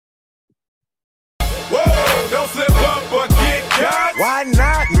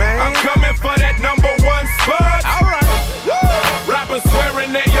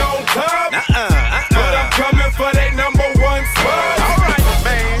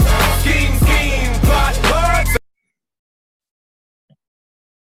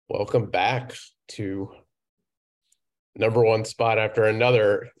Welcome back to number one spot after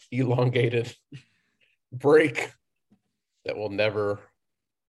another elongated break that we'll never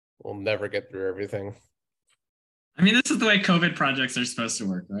get through everything. I mean, this is the way COVID projects are supposed to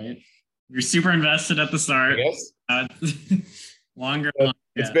work, right? You're super invested at the I start. guess Longer.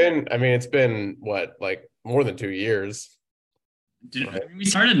 it's been what, like more than 2 years. I mean, we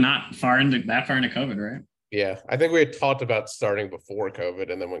started not far into COVID, right? Yeah, I think we had talked about starting before COVID,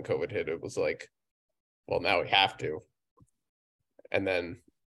 and then when COVID hit, it was like, well, now we have to. And then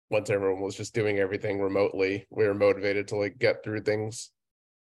once everyone was just doing everything remotely, we were motivated to like get through things.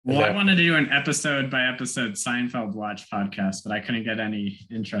 Well, I wanted to do an episode by episode Seinfeld watch podcast, but I couldn't get any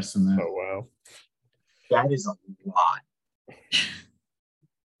interest in that. Oh, wow. That is a lot.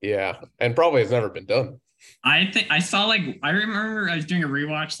 Yeah, and probably has never been done. I remember I was doing a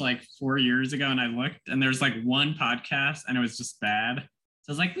rewatch like 4 years ago, and I looked, and there's like one podcast, and it was just bad. So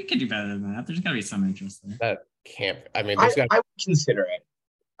I was like, we could do better than that. There's got to be some interest there. That can't. I mean, I would consider it.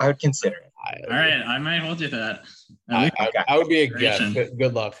 I would consider it. All right, I might hold you to that. I would be a guest.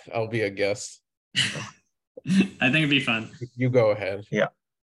 Good luck. I'll be a guest. I think it'd be fun. You go ahead. Yeah.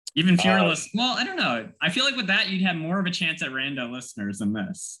 Even fewer listeners. Well, I don't know. I feel like with that, you'd have more of a chance at rando listeners than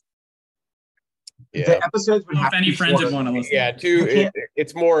this. Yeah. The episodes would have any friends would want to listen. Yeah,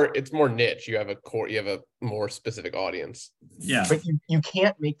 it's more niche. You have a more specific audience. Yeah. But you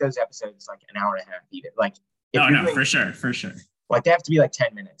can't make those episodes like an hour and a half either. Like for sure. Like they have to be like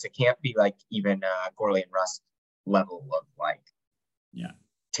 10 minutes. It can't be like even Gorley and Rust level of like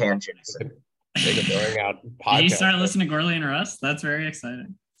tangents. Throwing out podcasts. Did you start listening to Gorley and Rust? That's very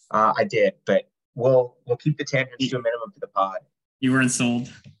exciting. I did, but we'll keep the tangents to a minimum for the pod. You weren't sold.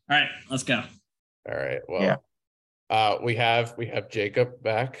 All right, let's go. All right. Well, we have Jacob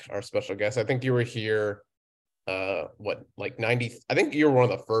back, our special guest. I think you were here. Like 90? I think you were one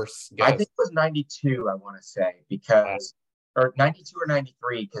of the first guests. I think it was 92. I want to say or 92 or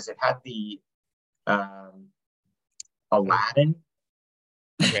 93 because it had the Aladdin.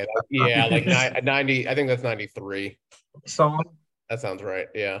 Okay, like 90. I think that's 93 song. That sounds right.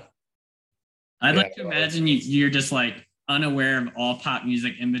 Yeah. I'd like to imagine you're just like unaware of all pop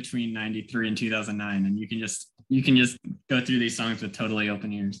music in between 93 and 2009, and you can just go through these songs with totally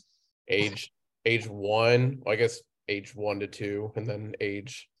open ears. Age one, well, I guess age 1 to 2, and then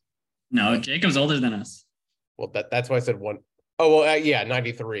age. No, Jacob's older than us. Well, that's why I said one. Oh well,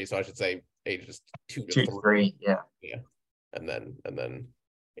 93. So I should say ages 2 to 3. Yeah. And then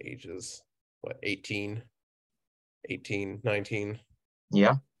ages 18, 19.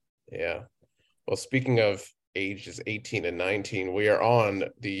 Yeah. Well, speaking of ages 18 and 19, we are on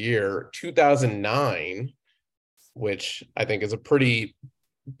the year 2009, which I think is a pretty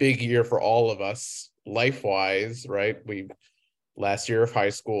big year for all of us life-wise, right? Last year of high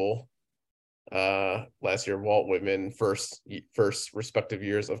school, last year of Walt Whitman, first respective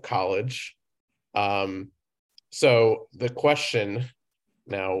years of college. So the question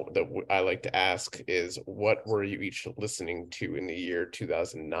now that I like to ask is, what were you each listening to in the year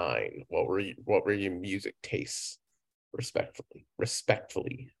 2009? What were your music tastes, respectively?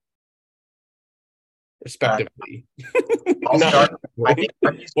 I'll start. I think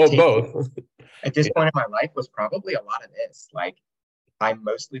both. At this point in my life was probably a lot of this. Like I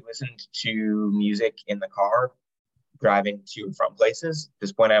mostly listened to music in the car, driving to and from places. At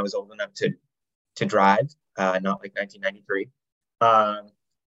this point, I was old enough to drive, not like 1993.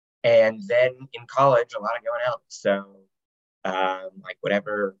 And then in college, a lot of going out. So like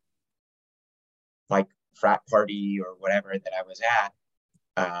whatever, like frat party or whatever that I was at,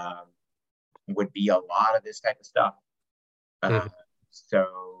 would be a lot of this type of stuff.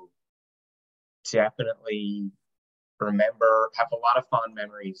 So definitely have a lot of fond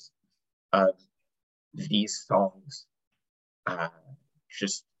memories of these songs.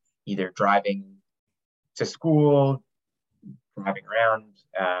 Just either driving to school, driving around,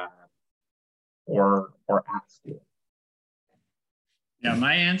 or at school. Yeah,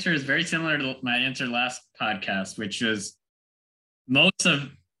 my answer is very similar to my answer last podcast, which was most of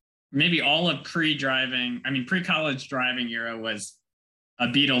maybe all of pre-college driving era was a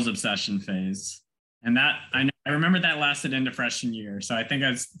Beatles obsession phase. And that I remember that lasted into freshman year. So I think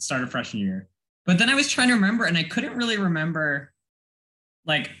I started freshman year. But then I was trying to remember, and I couldn't really remember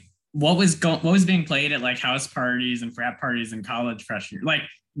like what was being played at like house parties and frat parties in college freshman year. Like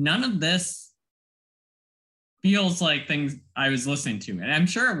none of this feels like things I was listening to. And I'm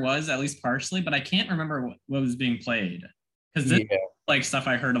sure it was, at least partially, but I can't remember what was being played. Because this is like stuff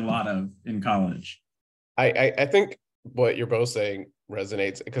I heard a lot of in college. I think what you're both saying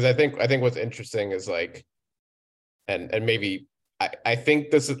resonates, because I think what's interesting is like, and maybe I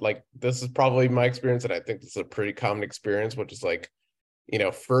think this is probably my experience, and I think this is a pretty common experience, which is like,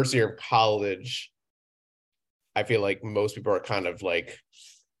 first year of college, I feel like most people are kind of like,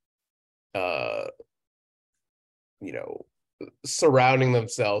 you know, surrounding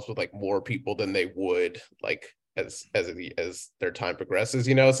themselves with like more people than they would like as their time progresses,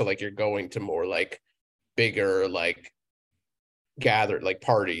 so like you're going to more like bigger like gathered like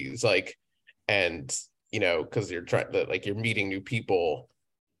parties, like, and because you're trying to like you're meeting new people,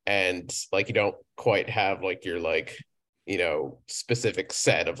 and like you don't quite have like your like specific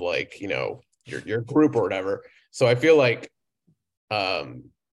set of like your group or whatever. So I feel like at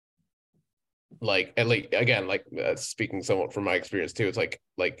least again like speaking somewhat from my experience too, it's like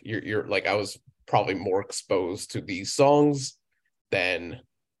you're like I was probably more exposed to these songs than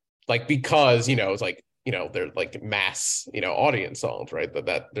like, because it's like they're like mass audience songs, right,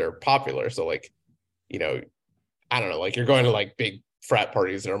 that they're popular. So like I don't know, like you're going to like big frat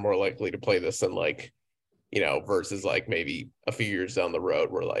parties that are more likely to play this than like versus like maybe a few years down the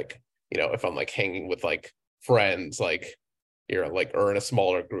road where like if I'm like hanging with like friends, like you're like, or in a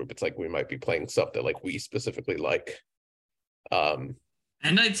smaller group, it's like we might be playing stuff that like we specifically like. And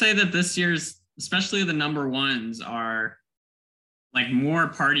I'd say that this year's, especially the number ones, are like more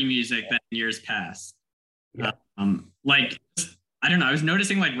party music than years past. Yeah. Like I don't know, I was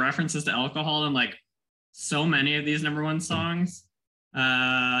noticing like references to alcohol in like so many of these number one songs.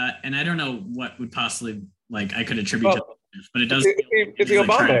 And I don't know what would possibly like I could attribute to this, but it does. It's the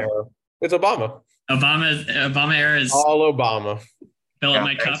Obama era. It's Obama. Obama era is all Obama. Fill up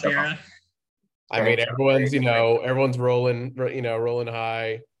my cup era. I mean, everyone's rolling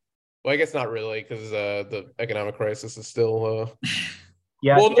high. Well, I guess not really, because the economic crisis is still.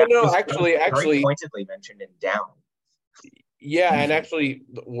 Yeah. Well, no. Actually, very pointedly mentioned in Down. Yeah, and actually,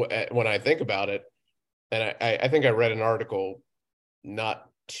 when I think about it, and I think I read an article not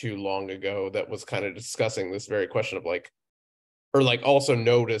too long ago that was kind of discussing this very question of like, or like also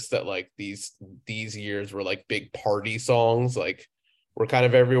noticed that like these years were like big party songs, like were kind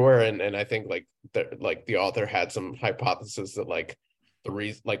of everywhere, and I think like the author had some hypothesis that like the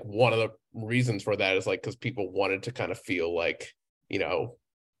reason, like one of the reasons for that is like because people wanted to kind of feel like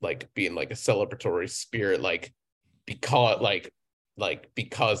like being like a celebratory spirit, like because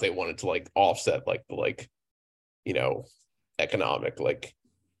they wanted to like offset like the like economic like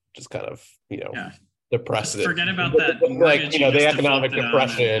just kind of depressive. Forget about that. Like the economic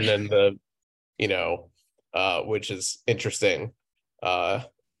depression and the which is interesting, an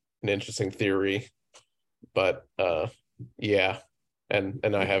interesting theory, but yeah, and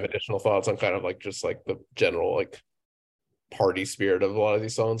I have additional thoughts on kind of like just like the general like party spirit of a lot of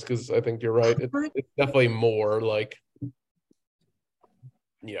these songs, because I think you're right, it's definitely more like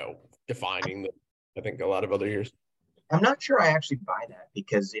defining than I think a lot of other years. I'm not sure I actually buy that,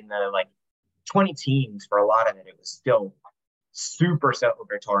 because in the like 20 teens, for a lot of it, it was still super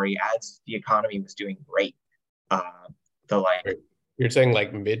celebratory as the economy was doing great. You're saying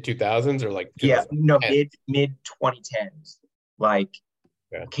like mid 2000s or like yeah, no, mid 2010s, like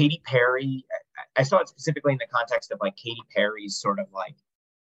yeah. Katy Perry. I saw it specifically in the context of like Katy Perry's sort of like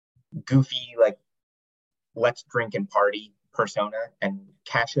goofy like let's drink and party persona, and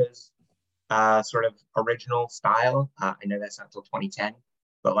Kesha's sort of original style. I know that's not until 2010,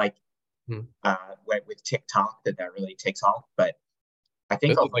 but like with TikTok that really takes off. But I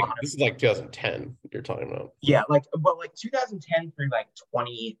think this is like 2010 you're talking about. Yeah, like 2010 through like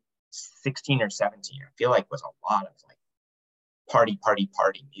 2016 or 17, I feel like was a lot of like party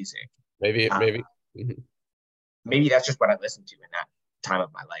music. Maybe maybe that's just what I listened to in that time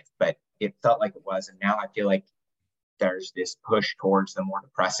of my life, but it felt like it was. And now I feel like there's this push towards the more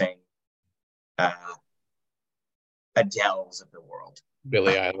depressing Adele's of the world.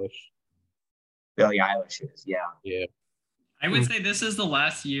 Billie Eilish is, yeah. I would say this is the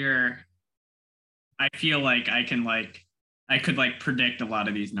last year I feel like I could like predict a lot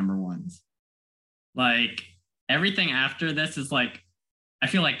of these number ones. Like everything after this is like, I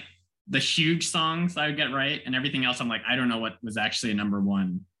feel like the huge songs I would get right, and everything else I'm like, I don't know what was actually a number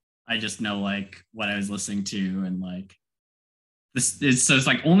one. I just know like what I was listening to, and like this is, so it's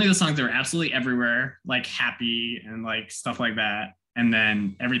like only the songs that are absolutely everywhere, like happy and like stuff like that. And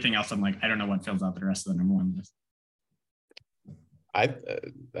then everything else I'm like, I don't know what fills out the rest of the number one list.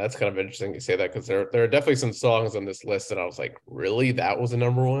 That's kind of interesting you say that, because there are definitely some songs on this list that I was like, really, that was a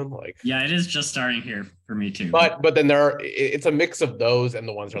number one? Like, yeah, it is just starting here for me too. But then it's a mix of those and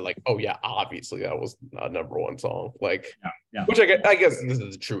the ones that are like, oh yeah, obviously that was a number one song. Like, yeah. Which I guess this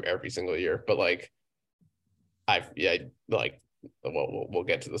is true every single year, but like, we'll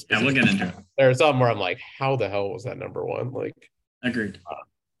get to this. Yeah, we'll get into it. There's some where I'm like, how the hell was that number one? Like, Agreed.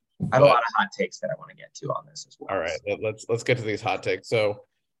 I have a lot of hot takes that I want to get to on this as well. All right, let's get to these hot takes. So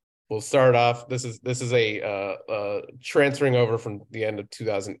we'll start off. This is a transferring over from the end of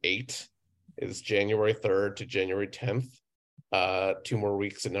 2008. Is January 3rd to January 10th. 2 more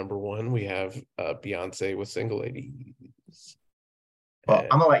weeks at number 1. We have Beyonce with Single Ladies. Well,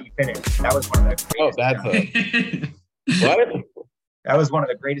 I'm gonna let you finish. That was one of the greatest. What? That was one of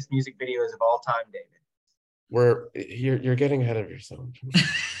the greatest music videos of all time, David. You're getting ahead of yourself.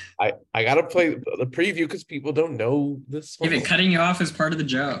 I gotta play the preview because people don't know this song. Even cutting you off is part of the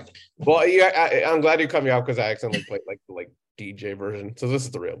joke. Well, yeah, I'm glad you cut me off because I accidentally played like the DJ version. So this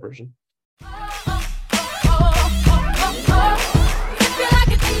is the real version.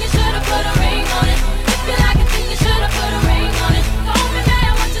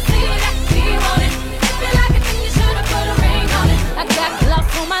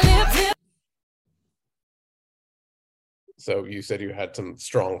 So you said you had some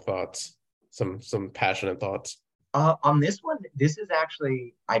strong thoughts, some passionate thoughts. On this one, this is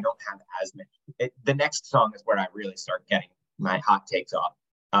actually, I don't have as many. The next song is where I really start getting my hot takes off.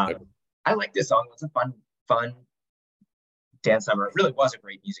 Okay. I like this song. It's a fun dance number. It really was a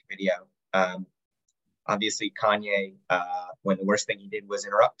great music video. Obviously, Kanye, when the worst thing he did was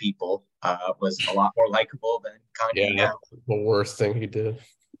interrupt people, was a lot more likable than Kanye now. The worst thing he did.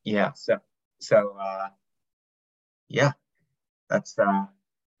 Yeah. So yeah, that's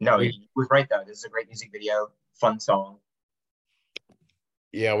no, he was right though. This is a great music video, fun song.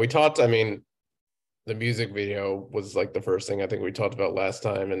 Yeah, we talked. I mean, the music video was like the first thing I think we talked about last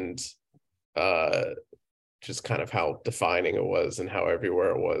time, and just kind of how defining it was and how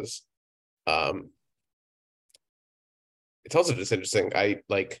everywhere it was. It's also just interesting. I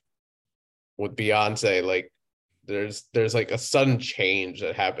like with Beyonce, like there's like a sudden change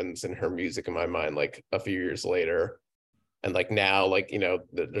that happens in her music in my mind, like a few years later. And like now, like, you know,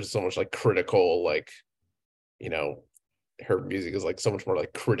 there's so much like critical, like, you know, her music is like so much more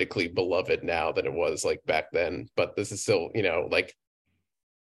like critically beloved now than it was like back then. But this is still, you know, like,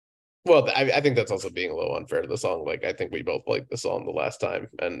 well, I think that's also being a little unfair to the song. Like, I think we both liked the song the last time,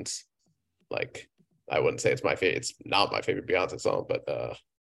 and like, I wouldn't say it's my favorite. It's not my favorite Beyonce song, but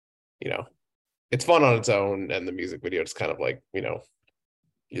you know, it's fun on its own, and the music video is kind of like, you know,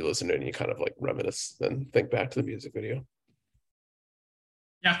 you listen to it and you kind of like reminisce and think back to the music video.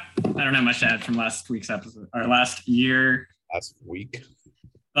 Yeah, I don't have much to add from last week's episode or last year. Last week.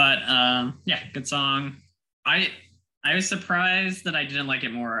 But yeah, good song. I was surprised that I didn't like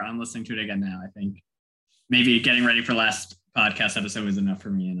it more on listening to it again now. I think maybe getting ready for last podcast episode was enough for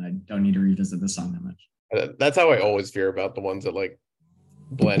me, and I don't need to revisit the song that much. That's how I always fear about the ones that like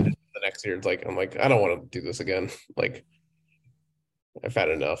blend into the next year. It's like, I'm like, I don't want to do this again. Like, I've had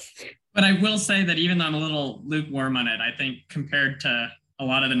enough. But I will say that even though I'm a little lukewarm on it, I think compared to a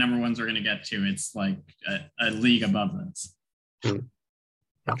lot of the number ones we're going to get to, it's like a league above this.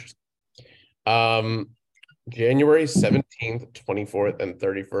 Interesting. January 17th, 24th, and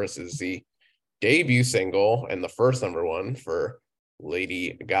 31st is the debut single and the first number 1 for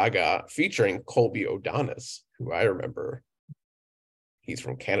Lady Gaga, featuring Colby O'Donis, who I remember. He's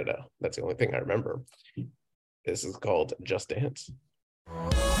from Canada. That's the only thing I remember. This is called Just Dance.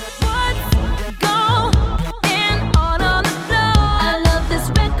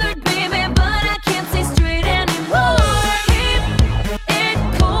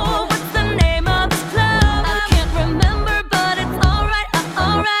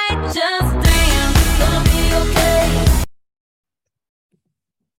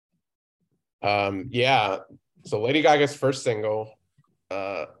 Yeah, so Lady Gaga's first single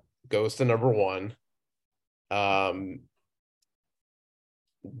goes to number 1.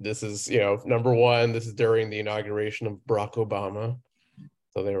 This is, you know, number 1. This is during the inauguration of Barack Obama,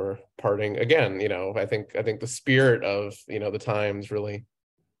 so they were partying again. You know, I think the spirit of, you know, the times really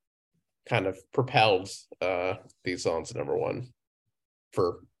kind of propelled these songs to number 1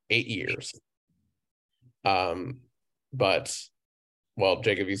 for 8 years. But well,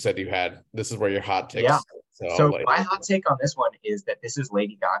 Jacob, you said this is where your hot takes. Yeah. So like, my hot take on this one is that this is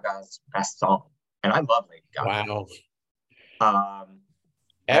Lady Gaga's best song, and I love Lady Gaga. Wow.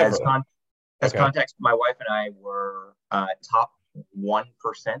 As context, my wife and I were top 1%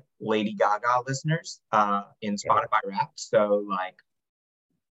 Lady Gaga listeners in Spotify Wrapped. So like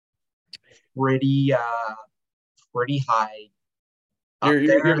pretty high.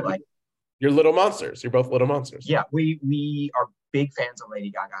 You're little monsters. You're both little monsters. Yeah, we are big fans of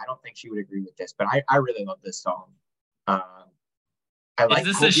Lady Gaga. I don't think she would agree with this, but I really love this song. Is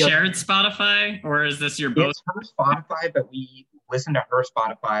this a shared Spotify, or is this your both? It's her Spotify, but we listen to her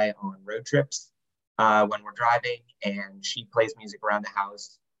Spotify on road trips. when we're driving, and she plays music around the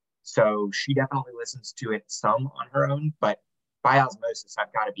house. So she definitely listens to it some on her own, but by osmosis,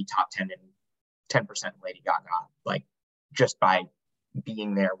 I've got to be top 10 and 10% Lady Gaga, like just by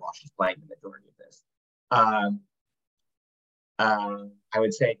being there while she's playing the majority of this. Um, I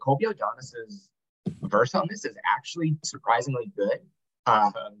would say Colby O'Donis's verse on this is actually surprisingly good.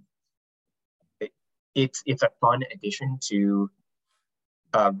 Um, it's a fun addition to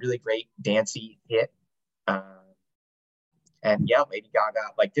a really great dancey hit. Uh, and yeah, Lady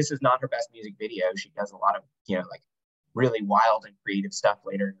Gaga, like this is not her best music video. She does a lot of, like really wild and creative stuff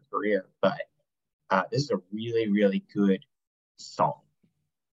later in her career, but this is a really, really good song.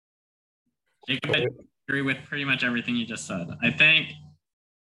 Jacob, I agree with pretty much everything you just said. I think,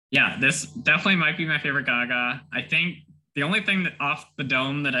 yeah, this definitely might be my favorite Gaga. I think the only thing that off the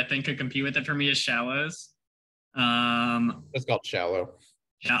dome that I think could compete with it for me is Shallows. It's called Shallow.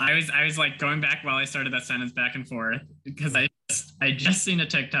 Yeah, I was like going back while I started that sentence back and forth because I just seen a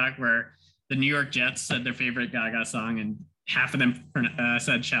TikTok where the New York Jets said their favorite Gaga song, and half of them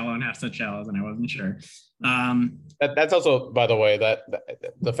said Shallow and half said Shallows, and I wasn't sure. That's also, by the way, that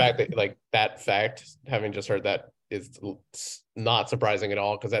the fact that like that fact, having just heard that, is not surprising at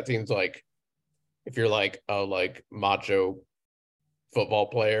all, because that seems like if you're like a like macho football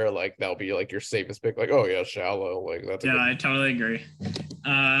player, like that'll be like your safest pick. Like, oh yeah, Shallow. Like that's yeah, I totally agree.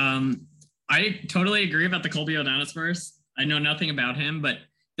 I totally agree about the Colby O'Donis verse. I know nothing about him, but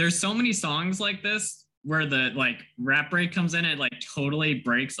there's so many songs like this where the like rap break comes in and it like totally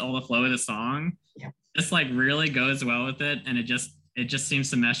breaks all the flow of the song. Yeah. Just like really goes well with it, and it just seems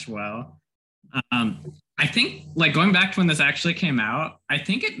to mesh well. I think like going back to when this actually came out, I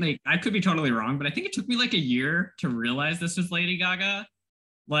think I could be totally wrong, but I think it took me like a year to realize this was Lady Gaga.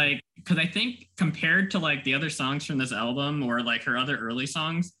 Like, because I think compared to like the other songs from this album or like her other early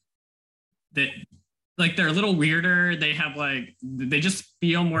songs, that like they're a little weirder. They have like, they just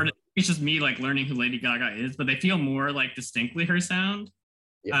feel more, it's just me like learning who Lady Gaga is, but they feel more like distinctly her sound.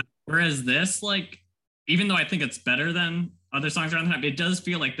 Yeah. Whereas this, like, even though I think it's better than other songs around the time, it does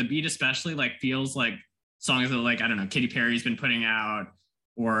feel like the beat especially like feels like songs that like, I don't know, Katy Perry's been putting out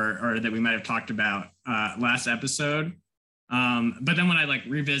or that we might have talked about last episode. But then when I like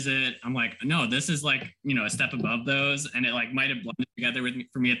revisit, I'm like, no, this is like, a step above those. And it like might've blended together with me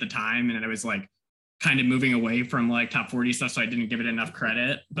for me at the time. And I was like kind of moving away from like top 40 stuff. So I didn't give it enough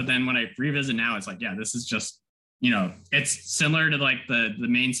credit. But then when I revisit now, it's like, yeah, this is just, it's similar to like the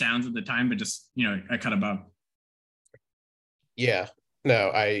main sounds at the time, but just, a cut above. Yeah, no,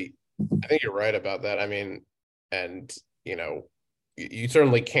 I think you're right about that. I mean, and you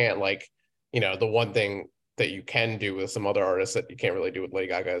certainly can't like, the one thing that you can do with some other artists that you can't really do with Lady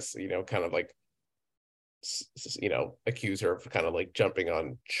Gaga is, kind of like, accuse her of kind of like jumping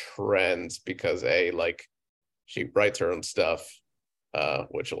on trends because like she writes her own stuff,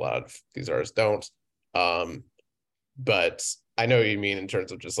 which a lot of these artists don't. But I know what you mean in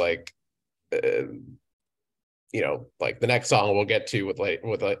terms of just like, like the next song we'll get to with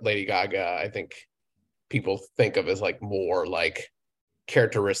Lady Gaga, I think people think of as like more like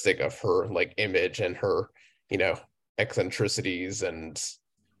characteristic of her like image and her, eccentricities and,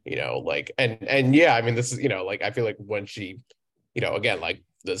 like, and yeah, I mean, this is, like, I feel like when she, again, like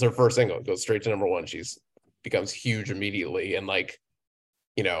this is her first single, it goes straight to number one. She's becomes huge immediately. And like,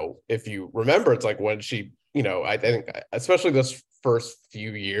 if you remember, it's like when she, I think especially this first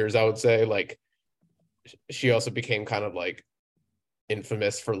few years, I would say like she also became kind of like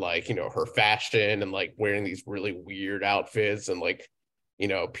infamous for like, her fashion and like wearing these really weird outfits and like,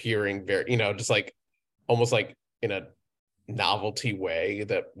 appearing very, just like almost like in a novelty way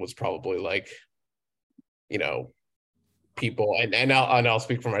that was probably like, people and I'll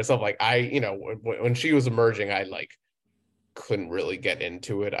speak for myself. Like I, when she was emerging, I like couldn't really get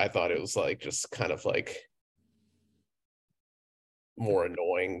into it. I thought it was like just kind of like more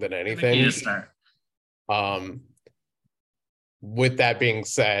annoying than anything. With that being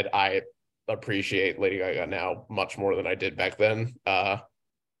said, I appreciate Lady Gaga now much more than I did back then.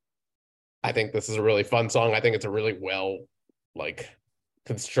 I think this is a really fun song. I think it's a really well like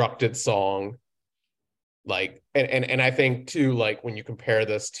constructed song. Like and I think too, like when you compare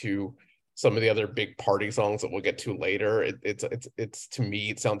this to some of the other big party songs that we'll get to later, it's to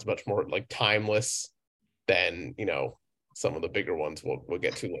me it sounds much more like timeless than some of the bigger ones we'll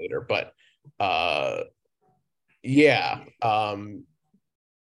get to later. But yeah,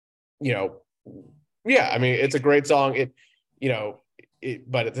 yeah, I mean it's a great song.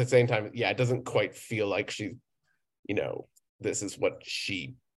 But at the same time, yeah, it doesn't quite feel like she, this is what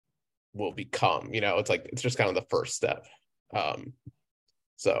she will become. It's like it's just kind of the first step.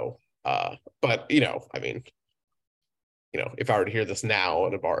 So But I mean, if I were to hear this now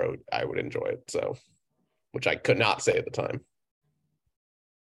at a bar, I would enjoy it. So, which I could not say at the time.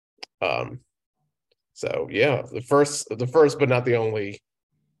 So yeah, the first, but not the only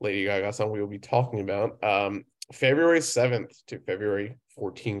Lady Gaga song we will be talking about. February 7th to February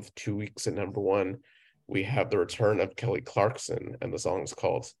 14th, 2 weeks at #1, we have the return of Kelly Clarkson, and the song is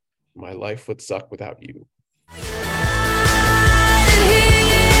called "My Life Would Suck Without You."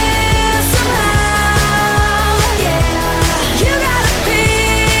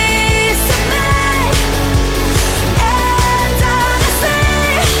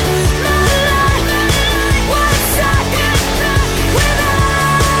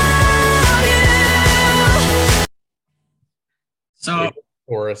 So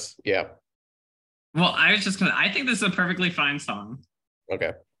chorus, yeah. Well, I think this is a perfectly fine song.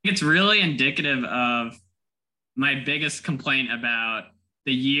 Okay. It's really indicative of my biggest complaint about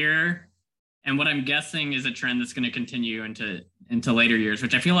the year, and what I'm guessing is a trend that's going to continue into later years,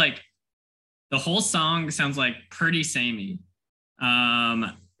 which I feel like the whole song sounds like pretty samey.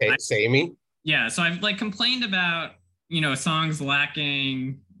 Samey? Yeah, so I've like complained about, songs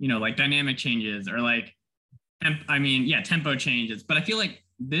lacking, like dynamic changes or like tempo changes. But I feel like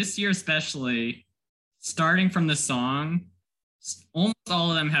this year, especially, starting from the song, almost all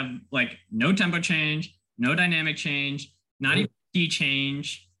of them have like no tempo change, no dynamic change, not even key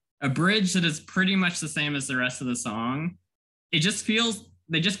change, a bridge that is pretty much the same as the rest of the song. They just feel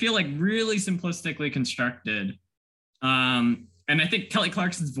like really simplistically constructed. And I think Kelly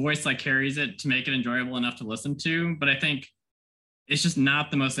Clarkson's voice like carries it to make it enjoyable enough to listen to. But I think it's just not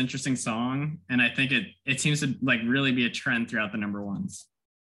the most interesting song, and I think it seems to like really be a trend throughout the #1s.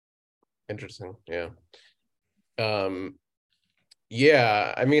 Interesting, yeah.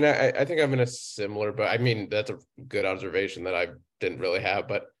 Yeah, I mean, I think I'm in a similar, but I mean, that's a good observation that I didn't really have,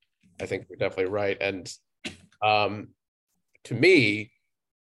 but I think you're definitely right. And to me,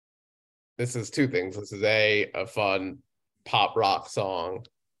 this is two things. This is a fun pop rock song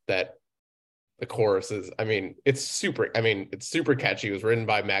that the chorus is, it's super catchy. It was written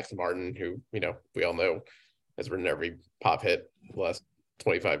by Max Martin, who, we all know has written every pop hit the last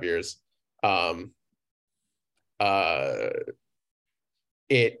 25 years.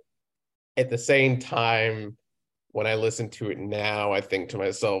 It, at the same time, when I listen to it now, I think to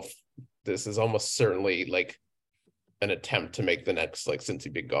myself, this is almost certainly like an attempt to make the next like Since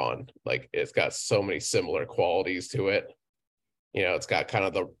You've Been Gone. Like, it's got so many similar qualities to it. It's got kind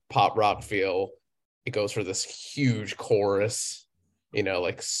of the pop rock feel. It goes for this huge chorus,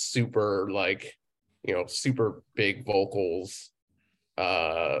 like super super big vocals.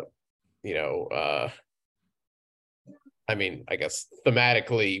 I guess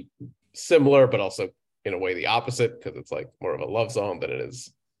thematically similar, but also in a way the opposite, because it's like more of a love song than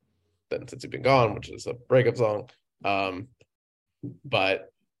Since You've Been Gone, which is a breakup song.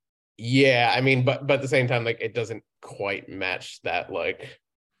 But yeah, but at the same time, like, it doesn't quite match that like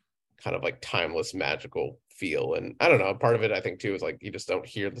kind of like timeless magical feel. And I don't know, part of it I think too is like you just don't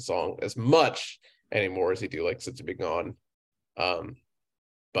hear the song as much anymore as you do like Since You've Been Gone.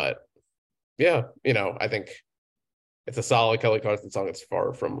 But yeah, I think it's a solid Kelly Clarkson song. It's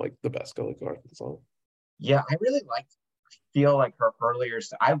far from like the best Kelly Clarkson song. Yeah, I really feel like her earlier.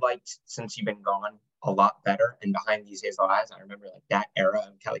 I liked Since You've Been Gone a lot better, and Behind These Hazel Eyes, I remember like that era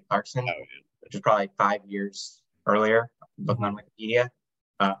of Kelly Clarkson, which was probably 5 years earlier, looking on Wikipedia,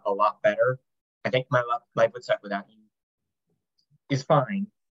 a lot better. I think My Life Would Suck Without You is fine,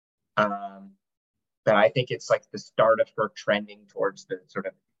 but I think it's like the start of her trending towards the sort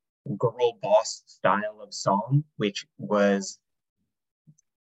of girl boss style of song, which was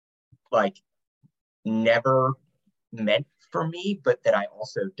like never meant for me, but that I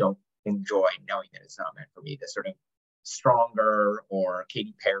also don't enjoy knowing that it's not meant for me. The sort of Stronger or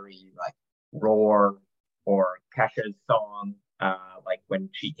Katy Perry, like Roar, or Kesha's song, like when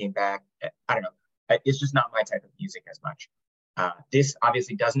she came back. I don't know. It's just not my type of music as much. This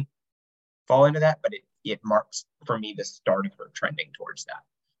obviously doesn't fall into that, but it marks for me the start of her trending towards that.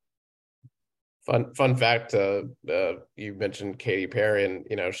 Fun fact, you mentioned Katy Perry, and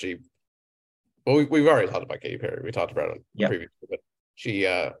we've already talked about Katy Perry. We talked about it previously, but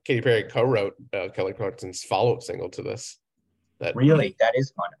Katy Perry co-wrote Kelly Clarkson's follow-up single to this. That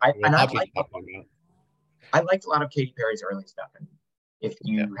is fun. I liked a lot of Katy Perry's early stuff, and if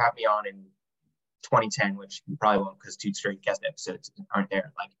you have me on in 2010, which you probably won't because 2 straight guest episodes aren't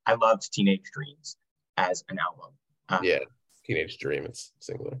there, like I loved Teenage Dreams as an album. Teenage Dream, it's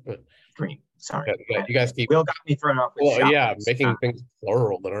singular, but Dream. Sorry, you guys keep. Will got me thrown off. With making things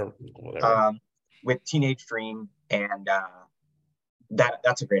plural that aren't whatever. With Teenage Dream, and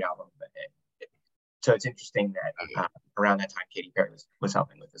that's a great album. So it's interesting that around that time Katy Perry was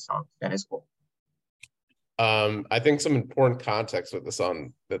helping with the song. That is cool. I think some important context with the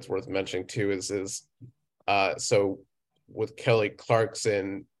song that's worth mentioning too is so with Kelly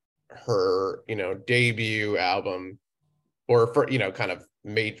Clarkson, her debut album, or for kind of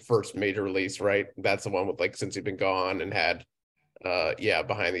first major release, right? That's the one with like Since You've Been Gone, and had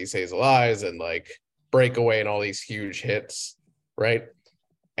Behind These Hazel Eyes and like Breakaway and all these huge hits, right?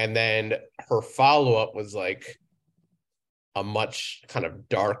 And then her follow-up was like a much kind of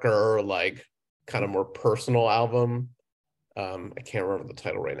darker, like kind of more personal album. I can't remember the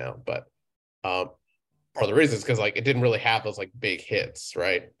title right now, but part of the reason is because like it didn't really have those like big hits,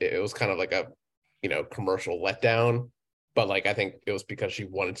 right? It was kind of like a commercial letdown, but like I think it was because she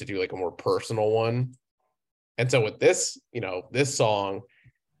wanted to do like a more personal one. And so with this this song,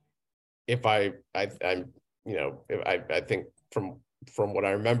 if I think from what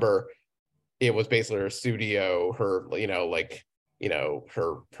I remember, it was basically her studio, her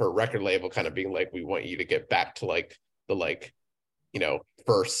her record label kind of being like, we want you to get back to like the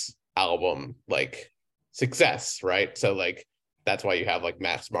first album like success, right? So like that's why you have like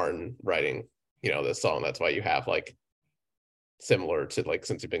Max Martin writing this song. That's why you have like similar to like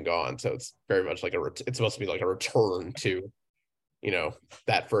Since You've Been Gone. So it's very much like it's supposed to be like a return to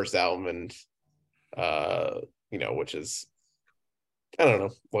that first album, and which is, I don't know,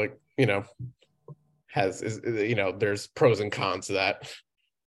 like there's pros and cons to that,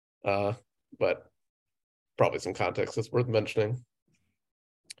 but probably some context that's worth mentioning.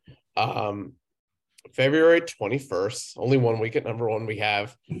 February 21st, only 1 week at number one. We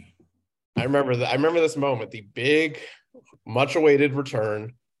have, I remember this moment, the big, much awaited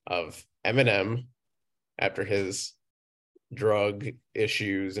return of Eminem after his drug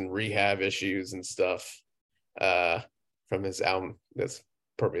issues and rehab issues and stuff, from his album that's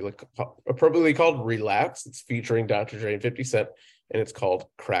appropriately called Relapse. It's featuring Dr. Dre and 50 Cent, and it's called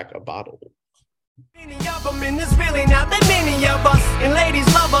Crack a Bottle. Many of them, and there's really not that many of us, and ladies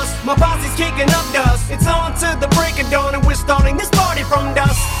love us. My boss is kicking up dust. It's on to the break of dawn, and we're starting this party from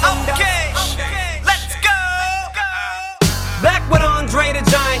dusk. Okay, let's go. Back with Andre the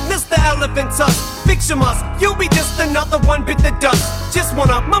Giant, Mr. Elephant Tusk. Fiction must, you'll be just another one bit the dust. Just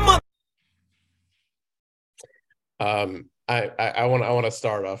one up my mother. I want to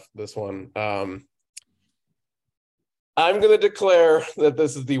start off this one. I'm going to declare that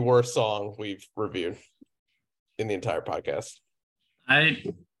this is the worst song we've reviewed in the entire podcast. But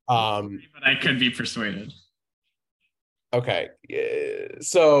I could be persuaded. Okay.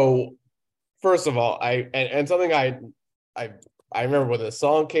 So first of all, and something I remember when the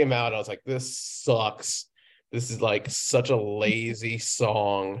song came out, I was like, this sucks. This is like such a lazy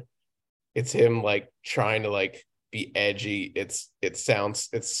song. It's him like trying to like be edgy. It's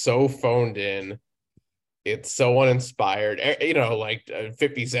so phoned in. It's so uninspired. Like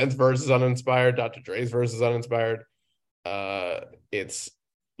 50 Cent's verse is uninspired. Dr. Dre's verse is uninspired. It's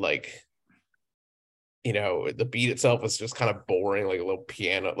like, the beat itself is just kind of boring, like a little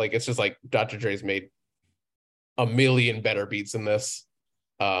piano. Like it's just like Dr. Dre's made a million better beats than this.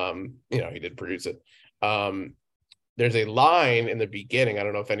 He did produce it. There's a line in the beginning, I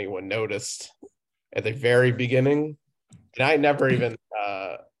don't know if anyone noticed, at the very beginning, and I never even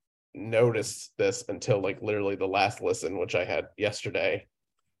noticed this until like literally the last listen, which I had yesterday,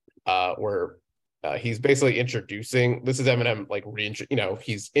 where he's basically introducing, this is Eminem like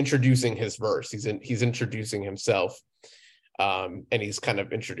he's introducing his verse, he's introducing himself, and he's kind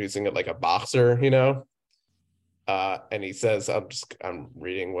of introducing it like a boxer, and he says, I'm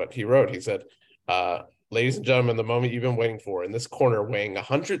reading what he wrote. He said, ladies and gentlemen, the moment you've been waiting for, in this corner, weighing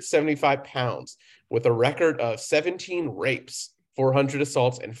 175 pounds, with a record of 17 rapes, 400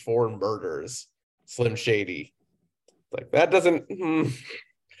 assaults, and 4 murders, Slim Shady. Like that doesn't.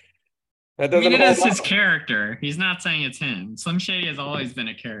 That doesn't. I mean, it is his character. He's not saying it's him. Slim Shady has always been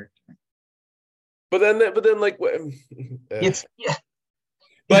a character. But then, like, it's yeah.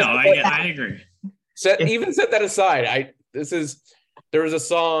 But, no, I agree. Set that aside. There was a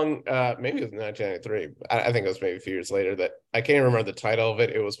song, maybe it was 1993. I think it was maybe a few years later, that I can't remember the title of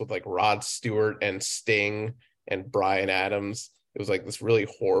it. It was with like Rod Stewart and Sting and Bryan Adams. It was like this really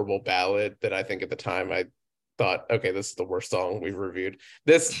horrible ballad that I think at the time I thought, okay, this is the worst song we've reviewed.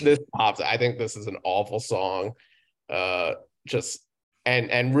 This pops. I think this is an awful song. And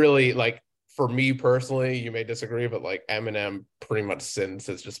really, like, for me personally, you may disagree, but like Eminem pretty much since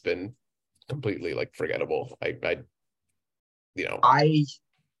has just been completely like forgettable. I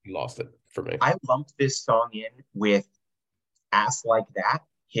lost it for me. I lumped this song in with Ass Like That,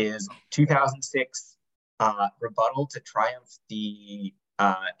 his 2006 rebuttal to Triumph the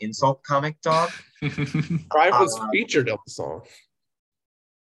insult comic dog. Drive was featured on the song.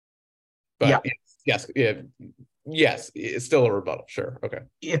 But yes, it's still a rebuttal. Sure. Okay.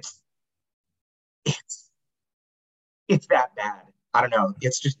 It's that bad. I don't know.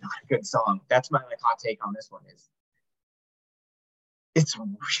 It's just not a good song. That's my hot take on this one is it's a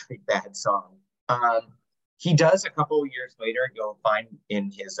really bad song. He does a couple of years later, you'll find in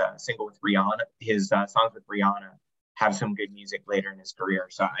his single with Rihanna, his songs with Rihanna have some good music later in his career.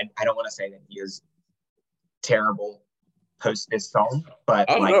 So I don't want to say that he is terrible post this song, but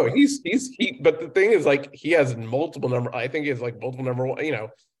I don't know. But the thing is, like, he has multiple number. I think he has like multiple number one.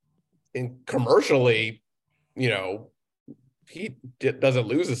 In commercially, he doesn't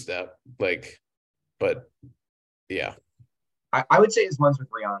lose a step. Like, but yeah, I would say his ones with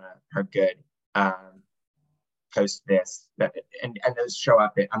Rihanna are good. Post this, and those show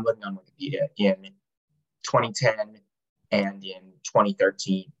up. I'm looking on Wikipedia in 2010 and in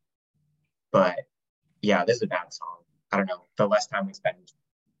 2013. But yeah, this is a bad song. I don't know. The less time we spend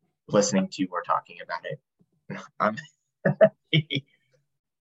listening to or talking about it,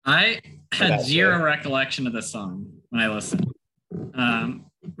 I had zero recollection of the song when I listened,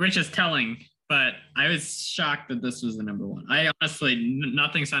 which is telling. But I was shocked that this was the number one. I honestly,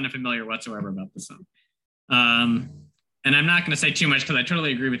 nothing sounded familiar whatsoever about the song. And I'm not going to say too much because I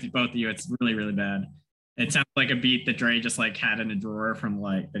totally agree with both of you. It's really, really bad. It sounds like a beat that Dre just like had in a drawer from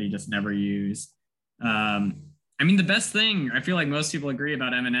like that he just never used. I mean, the best thing I feel like most people agree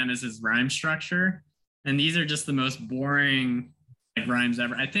about Eminem is his rhyme structure, and these are just the most boring like rhymes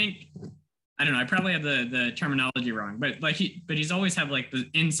ever. I don't know. I probably have the terminology wrong, but he's always have like the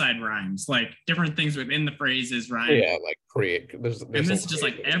inside rhymes, like different things within the phrases rhyme. Yeah, like create. There's and this is just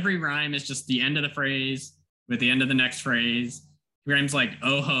like every rhyme is just the end of the phrase with the end of the next phrase. He rhymes like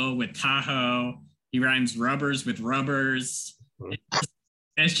Oho with Tahoe. He rhymes rubbers with rubbers.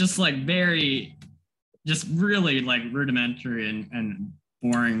 It's just like just really like rudimentary and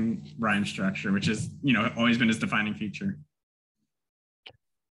boring rhyme structure, which is, always been his defining feature.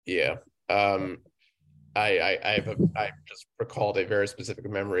 Yeah. I just recalled a very specific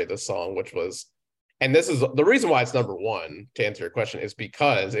memory of the song, which was, and this is the reason why it's number one, to answer your question, is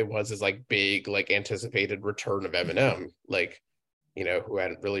because it was his like big, like anticipated return of Eminem, like, who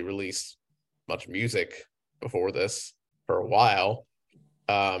hadn't really released much music before this for a while.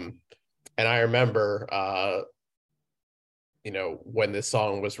 And I remember, when this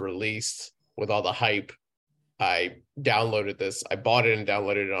song was released with all the hype, I downloaded this. I bought it and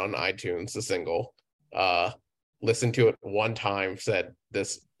downloaded it on iTunes, the single. Listened to it one time, said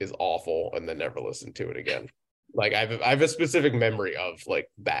this is awful, and then never listened to it again. Like I have a specific memory of like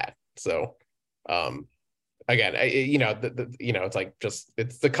that. So, again, it's like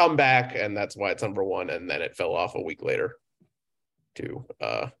it's the comeback, and that's why it's number one. And then it fell off a week later to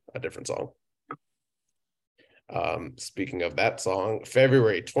a different song. Speaking of that song,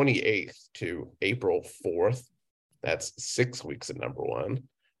 February 28th to April 4th, that's 6 weeks at number one.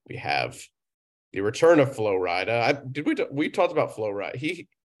 We have the return of Flo Rida. We talked about Flo Rida. He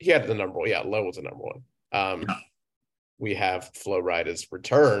had the number one. Yeah, Low was the number one. We have Flo Rida's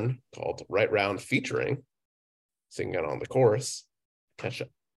return called Right Round featuring, singing on the chorus, Kesha.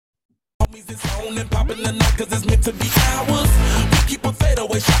 It's on and popping the night cause it's meant to be ours. We keep a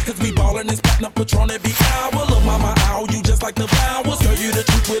fadeaway shot cause we ballin' and spittin' up Patron every hour. Look, mama, ow, you just like the flowers. Girl, you the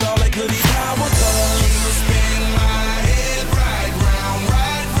truth with all that goody power. You spin my head right round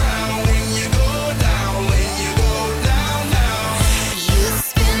when you go down, now. You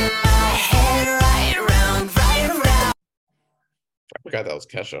spin my head right round. I forgot that was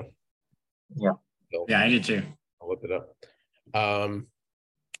Kesha. Yeah. Yeah, I did too. I looked it up.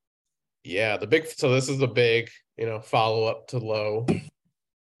 Yeah, so this is the big, follow up to Low.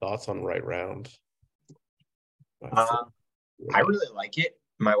 Thoughts on Right Round? I really like it.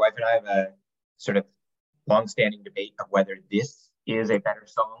 My wife and I have a sort of long-standing debate of whether this is a better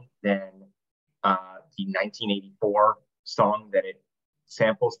song than the 1984 song that it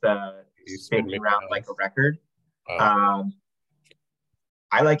samples the Spin Me Round Like a Record. I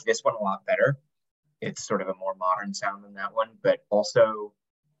like this one a lot better. It's sort of a more modern sound than that one, but also,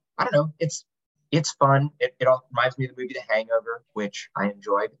 I don't know, it's fun. It all reminds me of the movie The Hangover, which I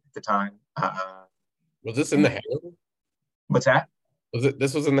enjoyed at the time. Was this in The Hangover? What's that?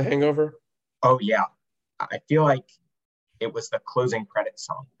 This was in The Hangover? Oh yeah. I feel like it was the closing credits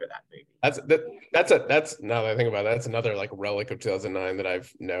song for that movie. That's now that I think about it, that's another like relic of 2009 that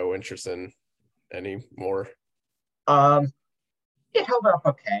I've no interest in anymore. It held up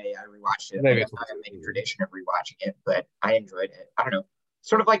okay. I rewatched it. Maybe I'm not gonna make a tradition of rewatching it, but I enjoyed it. I don't know.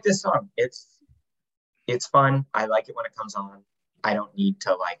 Sort of like this song. It's fun. I like it when it comes on. I don't need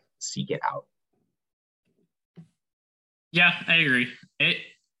to like seek it out. Yeah, I agree. It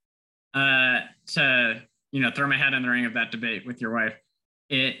to throw my hat in the ring of that debate with your wife.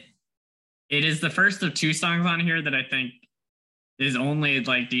 It is the first of two songs on here that I think is only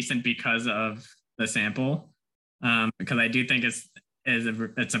like decent because of the sample. Because I do think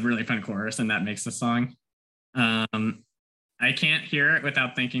it's a really fun chorus, and that makes the song. I can't hear it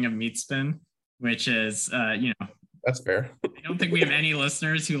without thinking of Meat Spin, which is That's fair. I don't think we have any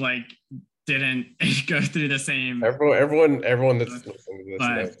listeners who like didn't go through the same. Everyone that's listening to this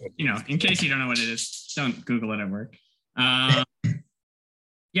But knows. in case you don't know what it is, don't Google it at work.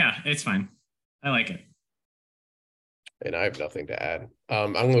 Yeah, it's fine. I like it. And I have nothing to add.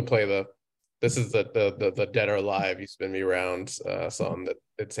 I'm gonna play this is the Dead or Alive, You Spin Me Round song that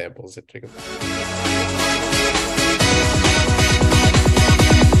it samples it.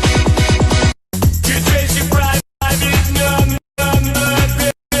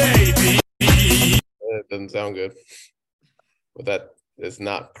 It doesn't sound good, but that is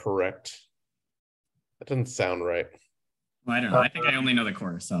not correct. That doesn't sound right. Well, I don't know. I think I only know the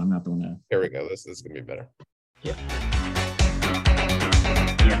chorus, so I'm not the one to. Here we go. This is gonna be better. Yeah.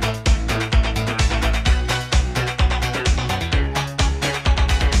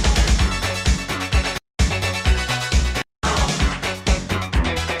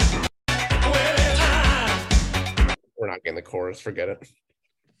 We're not getting the chorus. Forget it.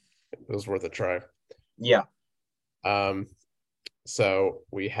 It was worth a try. Yeah. So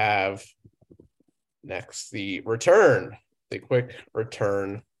we have next the quick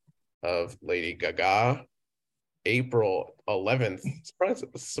return of Lady Gaga, April 11th.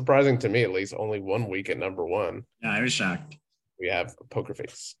 Surprising to me, at least, only 1 week at #1. Yeah, I was shocked. We have Poker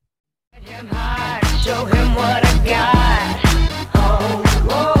Face. Show him what I got. Oh,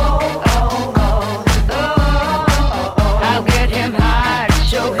 oh, oh, oh, oh. I'll get him high.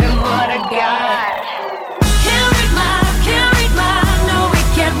 Show him what I got. Can't read my, no, we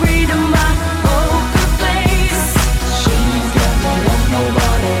can't read my poker face. She's got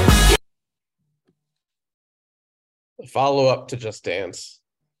nobody. The follow-up to Just Dance,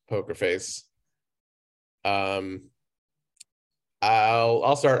 Poker Face.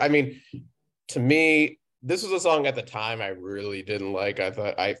 I'll start. I mean, to me, this was a song at the time I really didn't like. I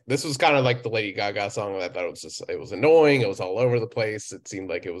thought this was kind of like the Lady Gaga song. I thought it was annoying. It was all over the place. It seemed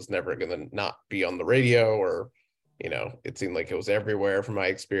like it was never gonna not be on the radio, or it seemed like it was everywhere from my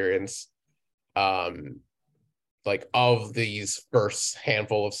experience. Like of these first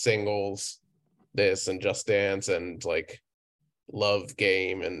handful of singles, this and Just Dance and like Love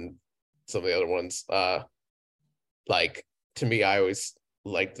Game and some of the other ones, like to me, I always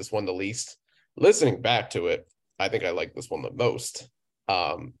liked this one the least. Listening back to it, I think I like this one the most.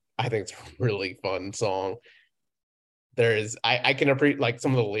 I think it's a really fun song. I can appreciate like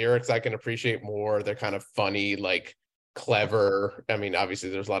some of the lyrics I can appreciate more. They're kind of funny, like clever. I mean, obviously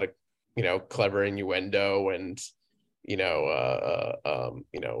there's a lot of clever innuendo and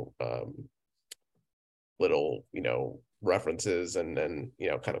little references and then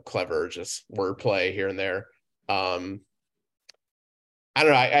kind of clever just wordplay here and there. I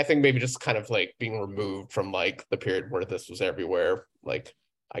don't know. I think maybe just kind of like being removed from like the period where this was everywhere. Like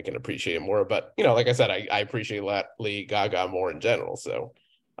I can appreciate it more, but like I said, I appreciate Lady Gaga more in general. So,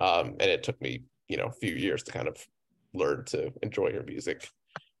 and it took me a few years to kind of learn to enjoy her music.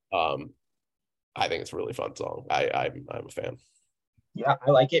 I think it's a really fun song. I'm a fan. Yeah,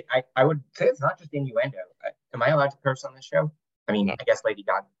 I like it. I would say it's not just innuendo. Am I allowed to curse on this show? I mean, No. I guess Lady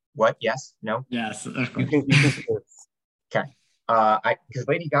Gaga. What? Yes? No? Yes, of You course. can Okay. Because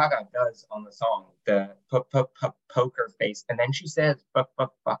Lady Gaga does on the song the poker face, and then she says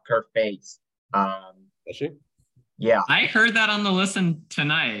fuck her face. Does she? Yeah. I heard that on the listen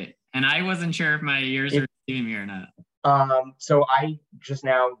tonight, and I wasn't sure if my ears were deceiving me or not. So I just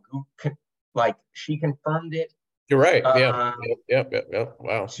now she confirmed it You're right. Yeah. Yep.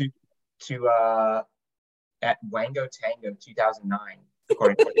 Wow. to at Wango Tango 2009,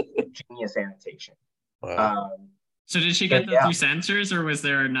 according to Genius Annotation. Wow. So did she get But the yeah. through censors, or was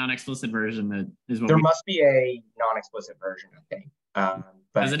there a non-explicit version that is what There we? must be a non-explicit version, I think. Because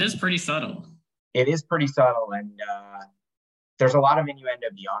But it is pretty subtle. it is pretty subtle, and there's a lot of innuendo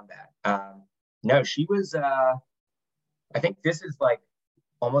beyond that. No, she was. I think this is like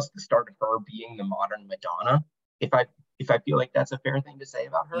almost the start of her being the modern Madonna. If I feel like that's a fair thing to say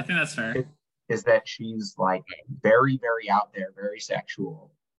about I her, think that's fair. is that she's like very, very out there, very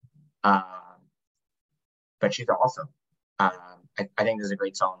sexual, but she's awesome. I think this is a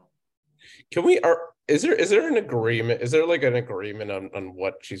great song. Can we? Is there an agreement? Is there like an agreement on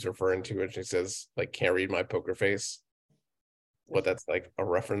what she's referring to when she says like can't read my poker face? what that's like a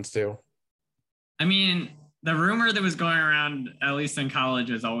reference to. I mean, the rumor that was going around, at least in college,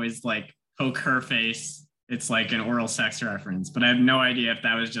 was always like poke her face. It's like an oral sex reference, but I have no idea if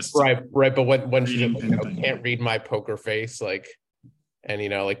that was just Right. But when she said, reading like, something. can't read my poker face, like, and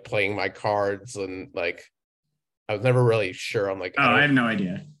like playing my cards, and like, I was never really sure. I'm like, Oh, I have no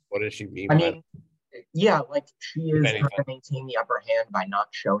idea. what does she mean? I by mean, yeah, like she is anything. trying to maintain the upper hand by not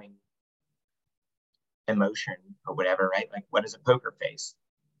showing emotion or whatever, right? Like, what is a poker face?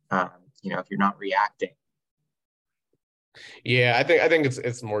 If you're not reacting. Yeah, I think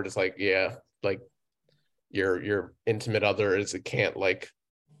it's more just like, yeah, like your intimate other is, it can't, like,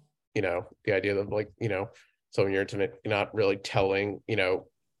 the idea of, like, so when you're intimate, you're not really telling,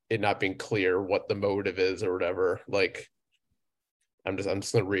 it not being clear what the motive is or whatever. Like, I'm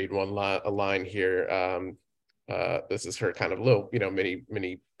just gonna read a line here. This is her kind of little,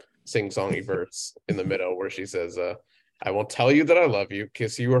 mini sing-songy verse in the middle where she says, I won't tell you that I love you,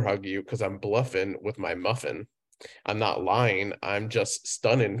 kiss you, or hug you, because I'm bluffing with my muffin. I'm not lying, I'm just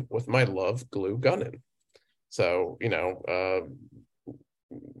stunning with my love glue gunning. So, I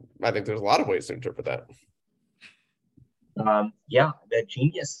think there's a lot of ways to interpret that. Yeah, the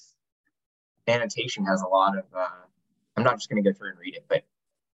Genius annotation has a lot of, I'm not just going to go through and read it, but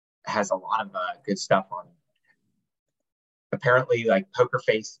has a lot of good stuff on it. Apparently, like, poker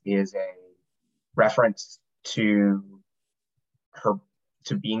face is a reference to her,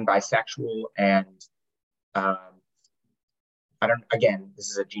 to being bisexual, and this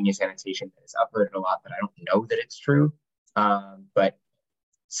is a Genius annotation that is uploaded a lot, but I don't know that it's true. But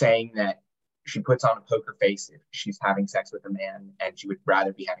saying that she puts on a poker face if she's having sex with a man, and she would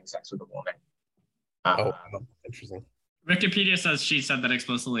rather be having sex with a woman. Interesting. Wikipedia says she said that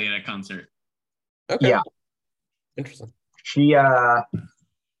explicitly at a concert. Okay. Yeah. Interesting. She yeah,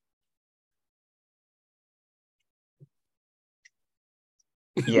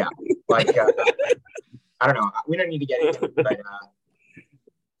 like I don't know. We don't need to get into it, but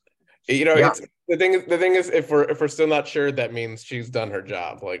yeah. It's the thing is, if we're still not sure, that means she's done her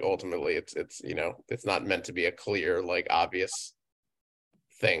job. Like, ultimately, it's it's not meant to be a clear, like, obvious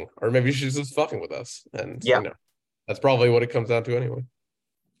thing, or maybe she's just fucking with us, and Yeah. that's probably what it comes down to anyway.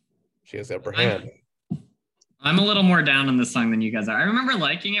 She has the upper hand. I'm a little more down on this song than you guys are. I remember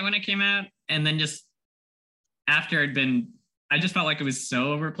liking it when it came out, and then just after I just felt like it was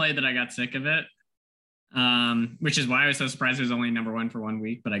so overplayed that I got sick of it. Which is why I was so surprised it was only number 1 for 1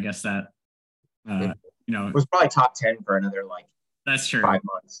 week. But I guess that, it was probably top 10 for another, like, that's true. 5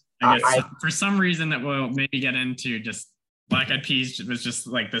 months. I guess for some reason that we'll maybe get into, just Black Eyed Peas was just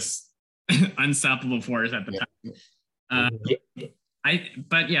like this unstoppable force at the time.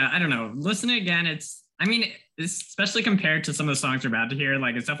 But yeah, I don't know. Listening again, it's especially compared to some of the songs you're about to hear,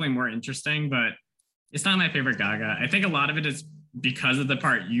 like, it's definitely more interesting, but it's not my favorite Gaga. I think a lot of it is because of the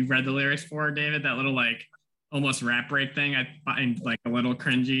part you read the lyrics for, David, that little, like, almost rap break thing I find, like, a little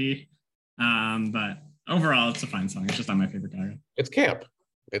cringy. But overall, it's a fine song. It's just not my favorite Gaga. It's camp.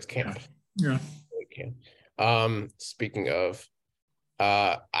 Yeah. Speaking of,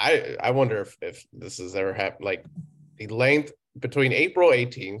 I wonder if this has ever happened, like, the length between April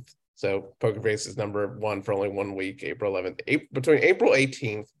 18th, so Poker Face is number 1 for only 1 week, April 11th, between April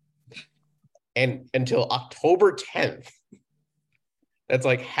 18th and until October 10th. That's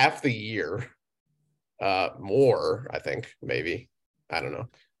like half the year. More, I think, maybe. I don't know.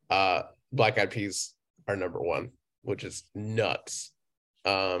 Black Eyed Peas are number 1, which is nuts.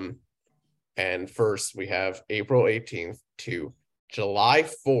 And first we have April 18th to July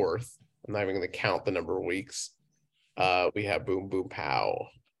 4th. I'm not even going to count the number of weeks. We have Boom Boom Pow.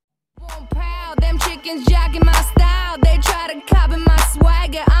 Boom pow, them chickens jacking my style. They try to copy my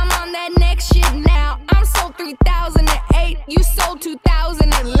swagger. I'm on that next shit now. I'm sold 3008. You sold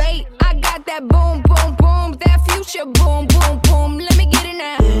 2000 and late. I got that boom, boom, boom. That future boom, boom, boom. Let me get it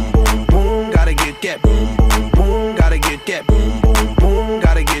now. Boom, boom, boom. Gotta get that boom, boom, boom. Gotta get that boom, boom, boom.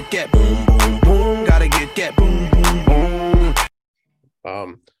 Gotta get that boom, boom, boom. Gotta get that boom, boom, boom.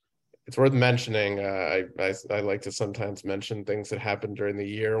 It's worth mentioning. I like to sometimes mention things that happened during the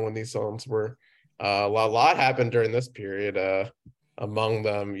year when these songs were. A lot happened during this period. Among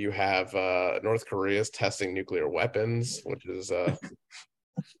them, you have North Korea's testing nuclear weapons, which is Man,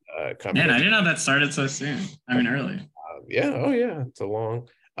 I didn't know that started so soon. I mean, early. Yeah. It's a long.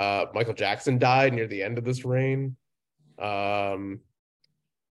 Michael Jackson died near the end of this reign. We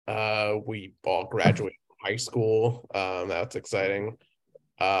all graduated from high school. That's exciting.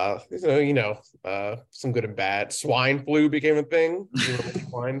 Some good and bad. Swine flu became a thing. You remember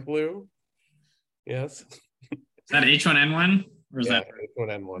swine flu? Yes. Is that H1N1? Or is that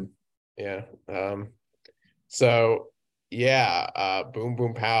H1N1? Yeah. So Yeah, Boom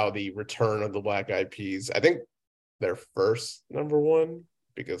Boom Pow, the return of the Black Eyed Peas. I think their first number one,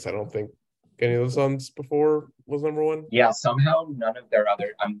 because I don't think any of the songs before was number one. Yeah, somehow none of their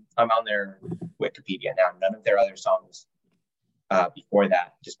other I'm on their Wikipedia now. None of their other songs before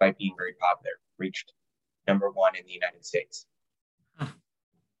that, despite being very popular, reached number one in the United States.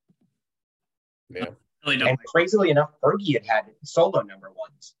 Yeah. Really don't. And crazily enough, Fergie had solo number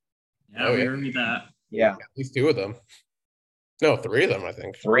ones. Yeah, Oh, we yeah. read that. Yeah, At least two of them. No, three of them, I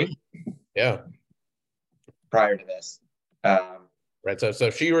think. 3 Yeah. prior to this. Right. So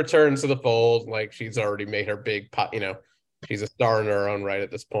she returns to the fold, like she's already made her big pot, she's a star in her own right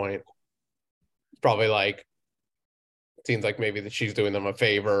at this point. Probably like seems like maybe that she's doing them a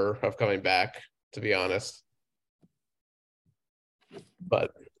favor of coming back, to be honest.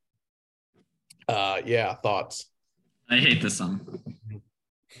 But yeah, thoughts. I hate this song.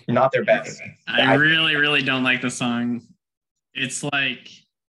 Not their best. I really, really don't like the song. It's like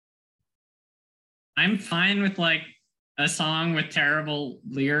I'm fine with like a song with terrible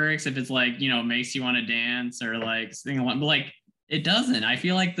lyrics if it's like, makes you want to dance or like sing along, but like it doesn't. I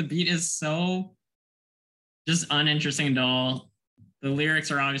feel like the beat is so just uninteresting and dull. The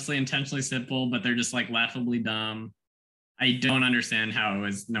lyrics are obviously intentionally simple, but they're just like laughably dumb. I don't understand how it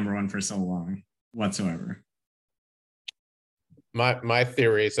was number one for so long whatsoever. My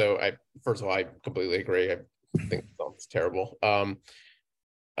theory, so first of all, I completely agree. I think the song's terrible.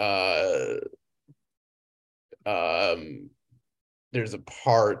 There's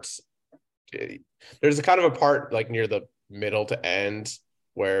a kind of a part like near the middle to end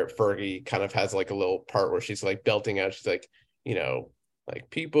where Fergie kind of has like a little part where she's like belting out, she's like, like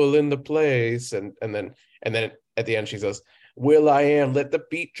people in the place, and then at the end she says, "Will I Am, let the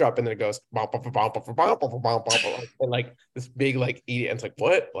beat drop," and then it goes and like this big like and it's like,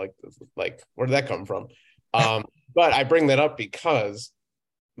 what, like where did that come from? But I bring that up because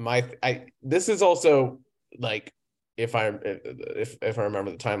this is also like, if I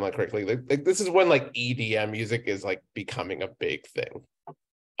remember the timeline correctly, like this is when like EDM music is like becoming a big thing.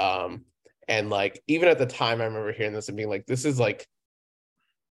 And like even at the time I remember hearing this and being like, this is like,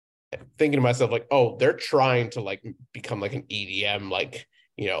 thinking to myself like, oh, they're trying to like become like an EDM, like,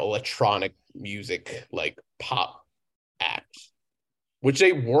 electronic music, like pop act, which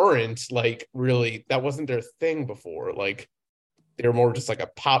they weren't like really, that wasn't their thing before. Like they were more just like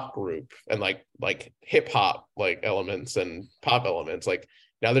a pop group and like hip hop like elements and pop elements. Like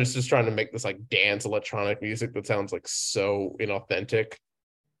now they're just trying to make this like dance electronic music that sounds like so inauthentic,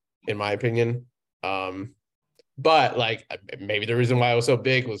 in my opinion. But like maybe the reason why it was so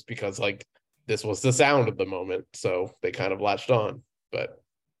big was because like this was the sound of the moment, so they kind of latched on. But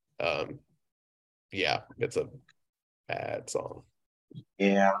yeah, it's a bad song.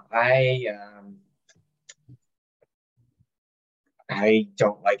 Yeah, I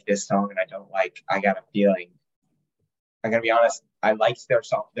don't like this song, and I Got a Feeling. I'm gonna be honest, I liked their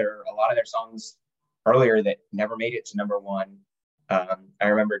song. There are a lot of their songs earlier that never made it to number one. I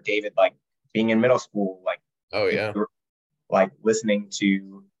remember David like being in middle school, like, oh yeah, like listening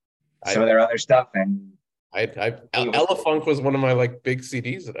to some of their other stuff, and Ella Funk was one of my like big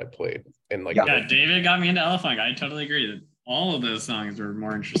CDs that I played, and like yeah, David got me into Ella Funk. I totally agree that all of those songs were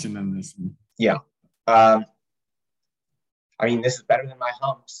more interesting than this. Yeah, I mean, this is better than My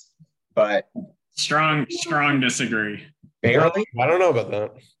Humps, but strong disagree. Barely. I don't know about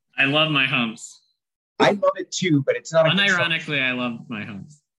that. I love My Humps. I love it too, but it's not. Unironically, I love My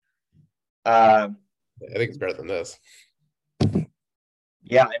Humps. I think it's better than this.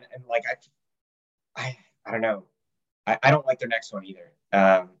 Yeah, and like I don't know. I don't like their next one either.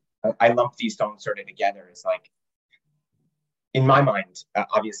 I lump these songs sort of together. It's like, in my mind,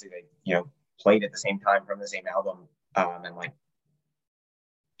 obviously they played at the same time from the same album, and like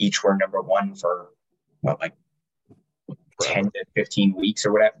each were number one for what, like 10 to 15 weeks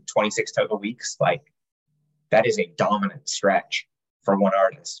or whatever, 26 total weeks. Like that is a dominant stretch for one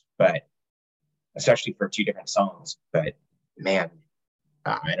artist, but especially for two different songs. But man,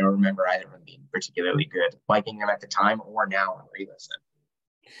 I don't remember either of them being particularly good, liking them at the time or now on re-listen.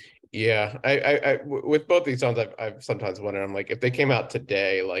 Yeah, I with both these songs, I've sometimes wondered, I'm like, if they came out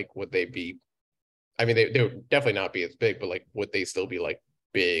today, like, would they be, I mean, they would definitely not be as big, but like, would they still be like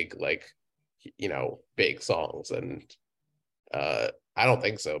big, like, big songs? And I don't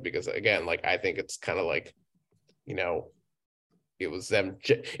think so, because again, like, I think it's kind of like, it was them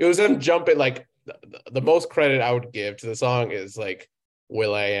jumping, like, the most credit I would give to the song is like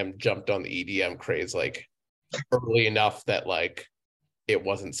will.i.am jumped on the EDM craze like early enough that like it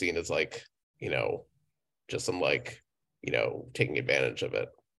wasn't seen as like just some like taking advantage of it.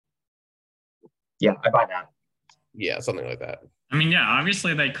 Yeah, I buy that. Yeah, something like that. I mean, yeah,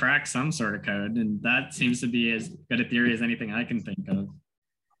 obviously they cracked some sort of code, and that seems to be as good a theory as anything I can think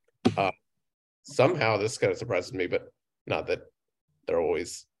of. Somehow this kind of surprises me, but not that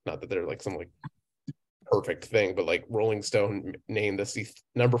they're like some like perfect thing, but like Rolling Stone named this the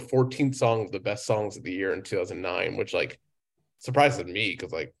number 14 song of the best songs of the year in 2009, which like surprises me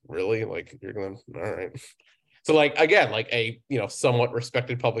because like really like you're gonna all right. So like again, like a somewhat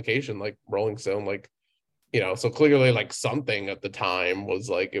respected publication like Rolling Stone, like so clearly like something at the time was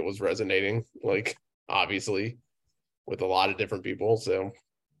like it was resonating, like obviously with a lot of different people. So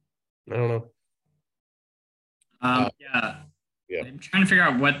I don't know. Yeah. Yeah. I'm trying to figure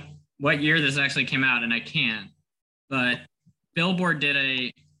out what year this actually came out, and I can't. But Billboard did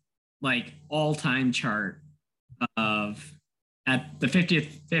a like all-time chart of at the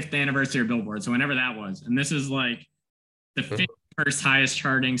 55th anniversary of Billboard. So whenever that was, and this is like the 51st highest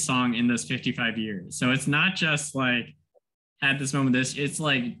charting song in those 55 years. So it's not just like at this moment. It's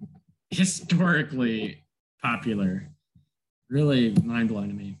like historically popular. Really mind-blowing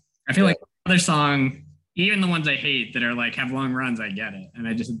to me. I feel like other song, even the ones I hate that are like have long runs, I get it, and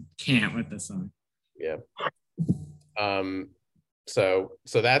I just can't with this song. Yeah. So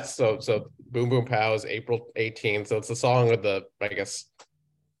that's so Boom Boom Pow is April 18th. So it's the song of the, I guess,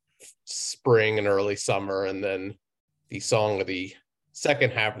 spring and early summer, and then the song of the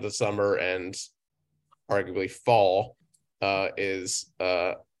second half of the summer and arguably fall is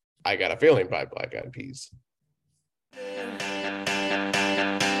I Got a Feeling by Black Eyed Peas.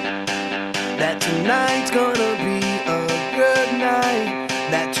 That tonight's gonna be a good night.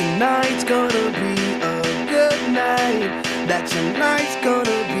 That tonight's gonna be a good night. That tonight's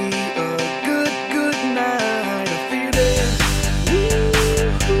gonna be a good night. I feel it.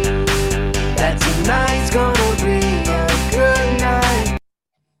 That tonight's gonna be a good night.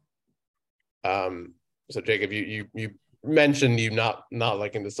 So Jacob, you mentioned you not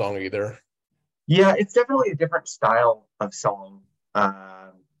liking the song either. Yeah, it's definitely a different style of song.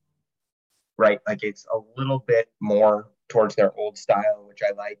 Right, like it's a little bit more towards their old style, which I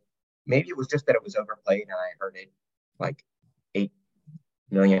like. Maybe it was just that it was overplayed and I heard it like 8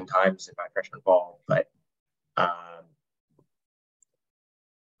 million times in my freshman fall, but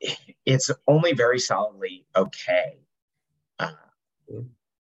it's only very solidly okay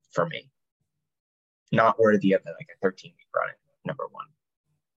for me. Not worthy of like a 13-week run at number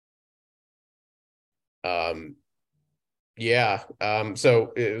one. Yeah.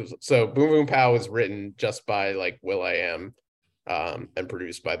 So Boom Boom Pow was written just by like will.i.am and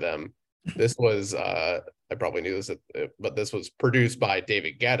produced by them. This was I probably knew this, but this was produced by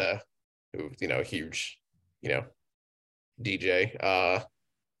David Guetta, who huge DJ,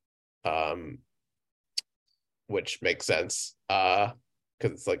 which makes sense because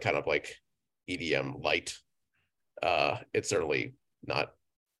it's like kind of like EDM light. It's certainly not.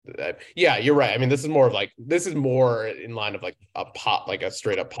 Yeah, you're right. I mean, this is more in line of like a pop, like a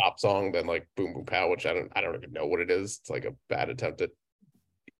straight up pop song than like Boom Boom Pow, which I don't even know what it is. It's like a bad attempt at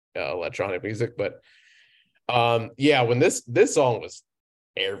electronic music, but yeah, when this song was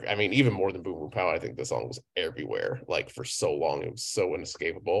I mean, even more than Boom Boom Pow, I think this song was everywhere. Like for so long, it was so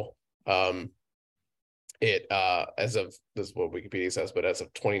inescapable. It as of this is what Wikipedia says, but as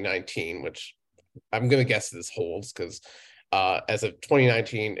of 2019, which I'm gonna guess this holds because. As of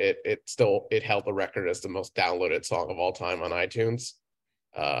 2019, it held the record as the most downloaded song of all time on iTunes,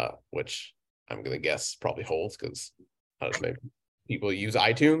 which I'm gonna guess probably holds because maybe people use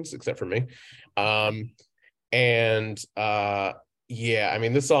iTunes except for me. Yeah, I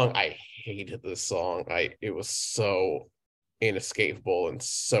mean this song, I hated this song. It was so inescapable and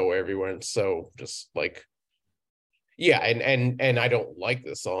so everywhere and so just like yeah, and I don't like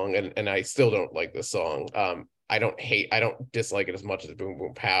this song and I still don't like this song. I don't dislike it as much as Boom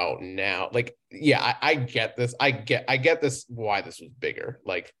Boom Pow now. Like, yeah, I get this. I get this, why this was bigger.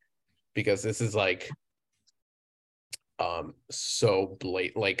 Like, because this is like, so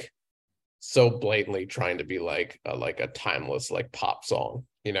blatantly trying to be like a timeless, like pop song,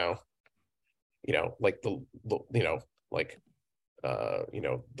 like the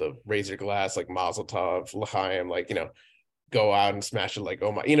Razor Glass, like Mazel Tov, L'Chaim, like, go out and smash it like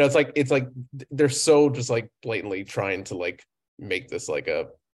oh my it's like they're so just like blatantly trying to like make this like a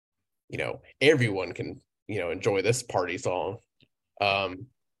everyone can enjoy this party song and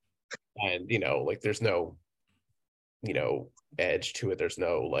like there's no edge to it, there's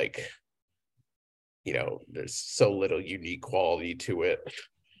no like there's so little unique quality to it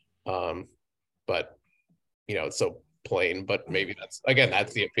but it's so plain, but maybe that's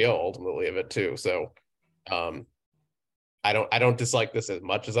the appeal ultimately of it too. So I don't dislike this as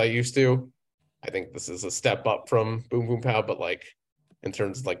much as I used to, I think this is a step up from Boom Boom Pow, but like in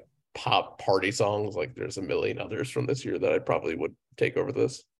terms of like pop party songs, like there's a million others from this year that I probably would take over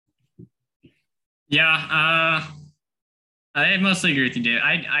this. Yeah, I mostly agree with you, Dave.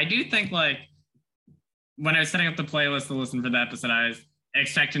 I do think like when I was setting up the playlist to listen for the episode, I was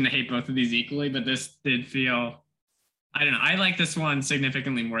expecting to hate both of these equally, but this did feel, I don't know, I like this one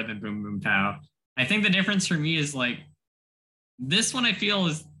significantly more than Boom Boom Pow. I think the difference for me is like this one I feel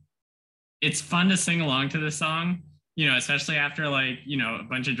is it's fun to sing along to this song, you know, especially after like, you know, a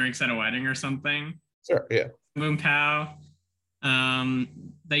bunch of drinks at a wedding or something. Sure, yeah. Boom Pow.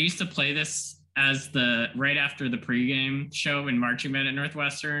 They used to play this as the right after the pregame show in marching band at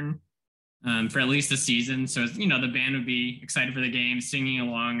Northwestern for at least a season. So, you know, the band would be excited for the game, singing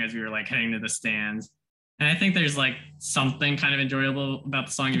along as we were like heading to the stands. And I think there's like something kind of enjoyable about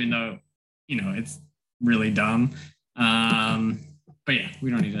the song, even though, you know, it's really dumb. But yeah, we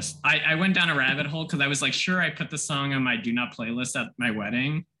don't need this. I went down a rabbit hole because I was like, sure, I put the song on my do not playlist at my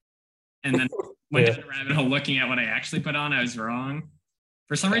wedding. And then went down a rabbit hole looking at what I actually put on. I was wrong.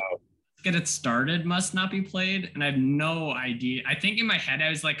 For some reason, Get It Started must not be played. And I have no idea. I think in my head, I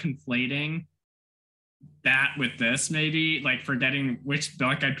was like conflating that with this, maybe like forgetting which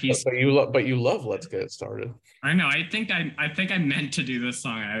Black Eyed Peas. But you love Let's Get It Started. I know. I think I meant to do this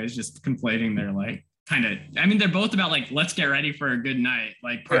song. I was just conflating their like kind of. I mean, they're both about like let's get ready for a good night,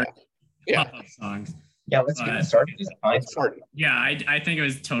 like pop-up songs. Yeah, Let's Get It Started is fine. Yeah, I think it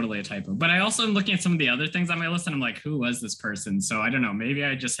was totally a typo. But I also am looking at some of the other things on my list, and I'm like, who was this person? So I don't know. Maybe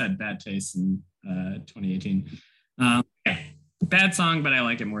I just had bad taste in 2018. Yeah, bad song, but I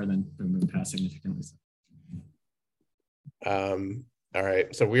like it more than Boom Boom Pow significantly. All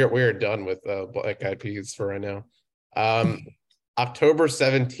right, so we are done with Black Eyed Peas for right now. October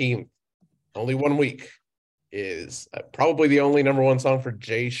 17th, only 1 week, is probably the only number one song for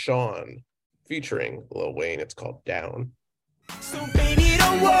Jay Sean featuring Lil Wayne. It's called Down. So baby,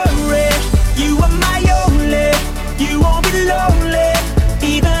 don't worry, you are my only, you won't be lonely,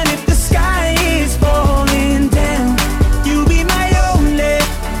 even if the sky is falling down, you'll be my only,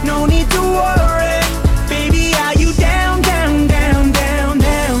 no need to worry, baby, are you down, down, down, down,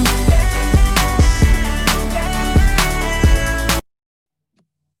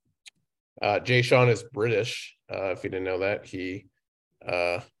 down? Jay Sean is British, if you didn't know that. He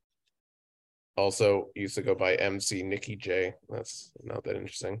also used to go by MC Nicky J. That's not that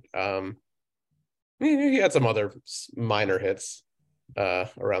interesting. He had some other minor hits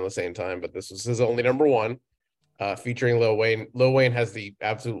around the same time, but this was his only number one, featuring Lil Wayne. Lil Wayne has the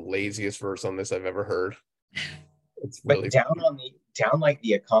absolute laziest verse on this I've ever heard. It's really down like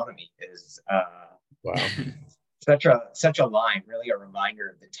the economy is wow. such a line, really a reminder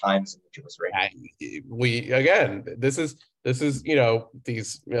of the times in which it was written. This is you know,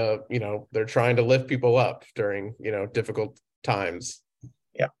 these you know, they're trying to lift people up during, you know, difficult times.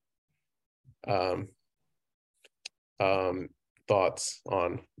 Yeah. Thoughts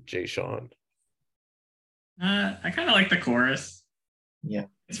on Jay Sean? I kind of like the chorus. Yeah,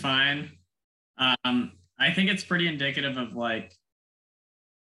 it's fine. I think it's pretty indicative of like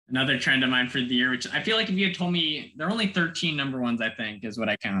another trend of mine for the year, which I feel like if you had told me there are only 13 number ones, I think is what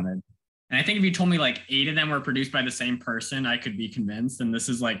I counted. And I think if you told me like 8 of them were produced by the same person, I could be convinced. And this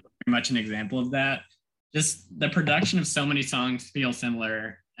is like very much an example of that. Just the production of so many songs feel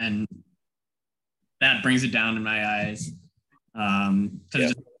similar, and that brings it down in my eyes. Because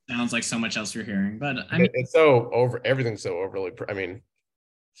it just sounds like so much else you're hearing. But I mean, it's so everything's so overly,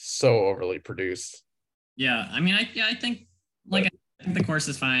 so overly produced. Yeah, I mean, I think like I think the course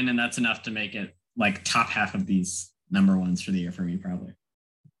is fine, and that's enough to make it like top half of these number ones for the year for me, probably.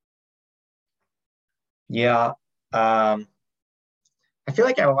 Yeah, I feel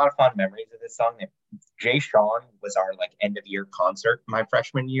like I have a lot of fond memories of this song. Jay Sean was our like end of year concert my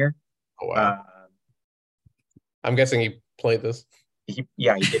freshman year. Oh wow! I'm guessing he played this. He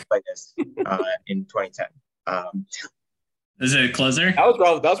did play this in 2010. Is it a closer? That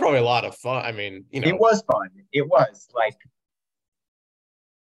was probably a lot of fun. I mean, you know, it was fun. It was like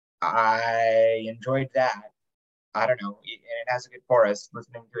I enjoyed that. I don't know, and it has a good chorus.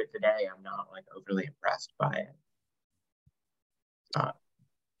 Listening to it today, I'm not like overly impressed by it.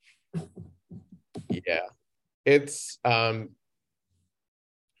 Yeah, it's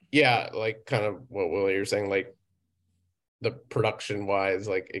yeah, like kind of what Willie you're saying, like the production wise,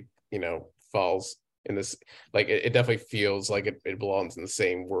 like it, you know, falls in this, like it definitely feels like it belongs in the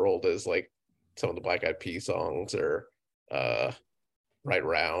same world as like some of the Black Eyed Peas songs, or Right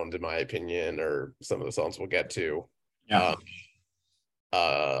Round, in my opinion, or some of the songs we'll get to. Yeah.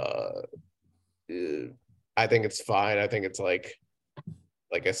 I think it's fine. I think it's like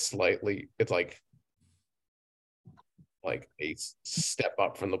like a slightly, it's like a step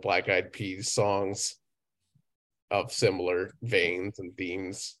up from the Black Eyed Peas songs of similar veins and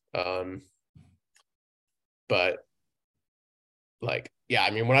themes. But like, yeah,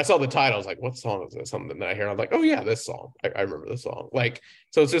 I mean, when I saw the title, I was like, what song is this? Something that I hear, I was like, oh yeah, this song. I remember this song. Like,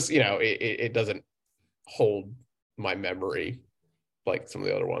 so it's just, you know, it doesn't hold my memory like some of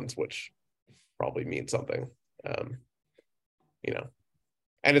the other ones, which probably means something. You know.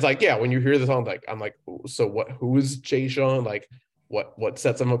 And it's like, yeah, when you hear the song, like, I'm like, so what, who is Jay Sean? Like, what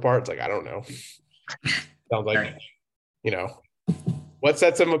sets him apart? It's like, I don't know. Sounds like, you know, what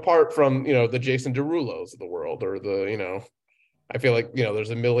sets him apart from, you know, the Jason Derulos of the world, or the, you know, I feel like, you know, there's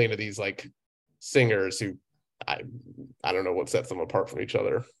a million of these like singers who I don't know what sets them apart from each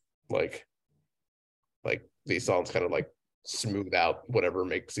other. Like these songs kind of like smooth out whatever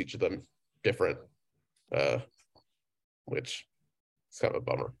makes each of them different. Which is kind of a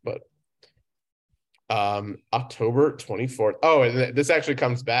bummer, but October 24th. Oh, and this actually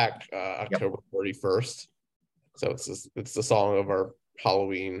comes back October 31st. So it's the song of our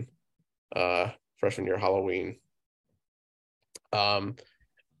Halloween, freshman year Halloween.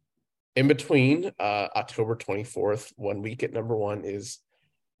 In between October 24th, 1 week at number one is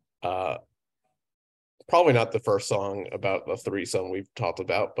probably not the first song about the threesome we've talked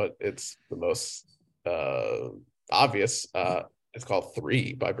about, but it's the most obvious. It's called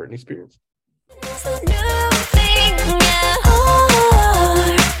 3 by Britney Spears.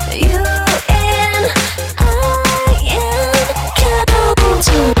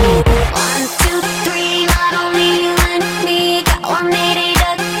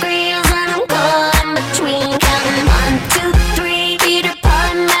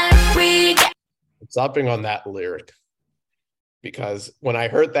 Stopping on that lyric, because when I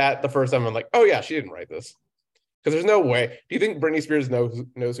heard that the first time, I'm like, oh yeah, she didn't write this. Because there's no way. Do you think Britney Spears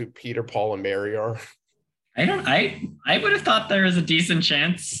knows who Peter, Paul, and Mary are? I would have thought there was a decent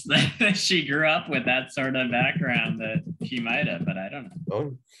chance that she grew up with that sort of background, that she might have, but I don't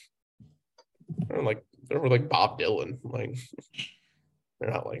know. Like, they were like Bob Dylan. Like,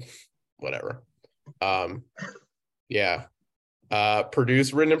 they're not like whatever. Yeah.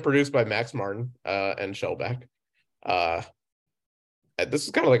 Written and produced by Max Martin and Shellback. This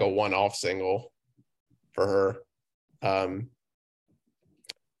is kind of like a one-off single for her.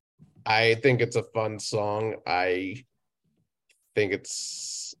 I think it's a fun song. I think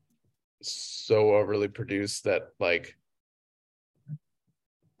it's so overly produced that like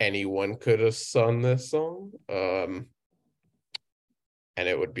anyone could have sung this song, and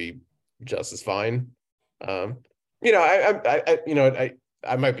it would be just as fine. You know,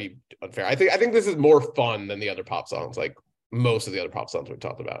 I might be unfair. I think this is more fun than the other pop songs, like most of the other pop songs we've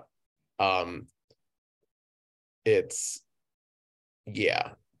talked about. It's,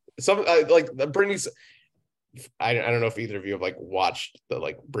 yeah, some like Britney's. I don't know if either of you have like watched the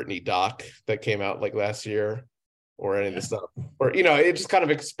like Britney doc that came out like last year, or any of this stuff, or, you know, it just kind of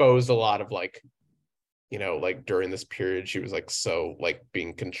exposed a lot of like, you know, like during this period she was like so like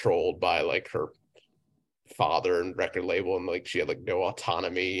being controlled by like her father and record label, and like she had like no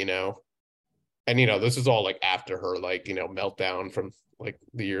autonomy, you know. And, you know, this is all like after her like, you know, meltdown from like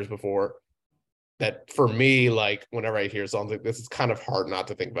the years before. That for me, like whenever I hear songs like this, it's kind of hard not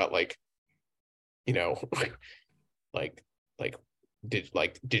to think about like, you know, like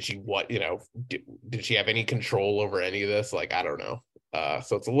did she, what, you know, did she have any control over any of this? Like, I don't know.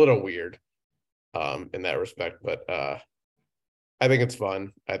 So it's a little weird in that respect, but I think it's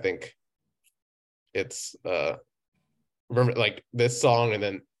fun. I think it's remember like this song, and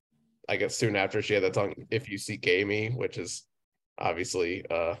then I guess soon after she had that song If You See Gay Me, which is obviously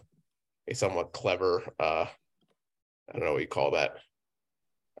a somewhat clever I don't know what you call that,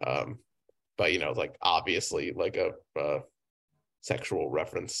 but, you know, like obviously like a sexual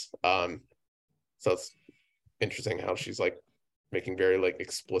reference. So it's interesting how she's like making very like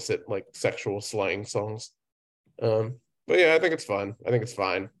explicit like sexual slang songs. But yeah, I think it's fun. I think it's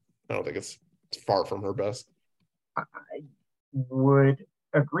fine. I don't think it's far from her best. I would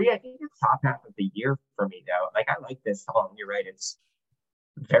agree. I think it's top half of the year for me, though. Like, I like this song. You're right. It's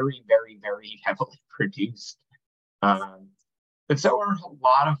very, very, very heavily produced. But so are a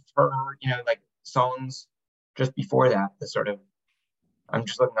lot of her, you know, like songs just before that. The sort of, I'm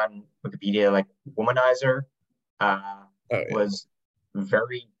just looking on Wikipedia, like Womanizer was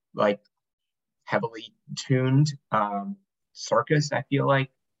very like heavily tuned. Circus, I feel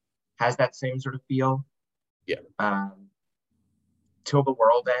like, has that same sort of feel. Yeah. Till the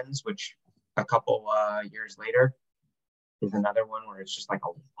World Ends, which a couple years later is another one where it's just like a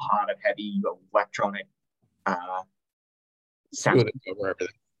lot of heavy electronic Smooth it over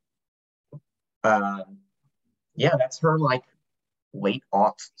everything. Yeah, that's her like late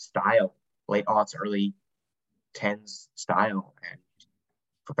aughts style, late aughts, early tens style, and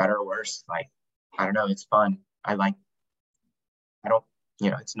for better or worse, like I don't know, it's fun. I don't,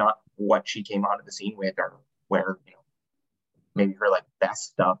 it's not what she came onto the scene with, or where, maybe her like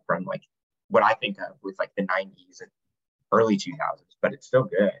best stuff from like what I think of with like the 90s and early 2000s, but it's still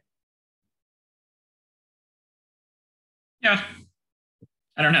good. Yeah,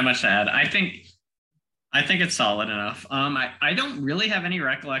 I don't have much to add. I think it's solid enough. I don't really have any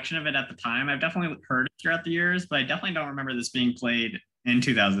recollection of it at the time. I've definitely heard it throughout the years, but I definitely don't remember this being played in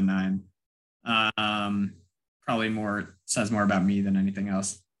 2009. Probably says more about me than anything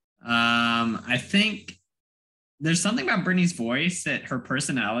else. I think there's something about Britney's voice that her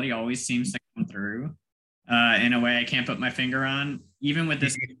personality always seems to come through in a way I can't put my finger on. Even with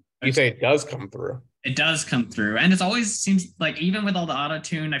this, You say it does come through. it does come through, and it always seems like, even with all the auto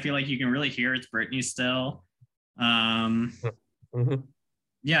tune, I feel like you can really hear it's Britney still. Mm-hmm.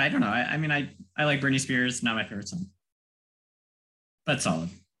 Yeah, I don't know. I mean, I like Britney Spears, not my favorite song, but solid,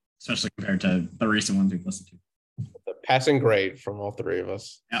 especially compared to the recent ones we've listened to. The passing grade from all three of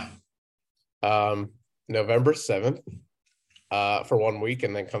us. Yeah. November 7th for 1 week,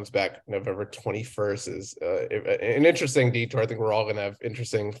 and then comes back November 21st is an interesting detour. I think we're all going to have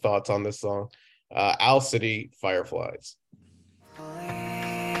interesting thoughts on this song. Owl City, Fireflies.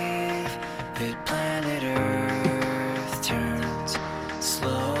 Believe that planet Earth turns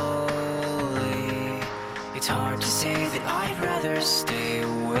slowly. It's hard to say that I'd rather stay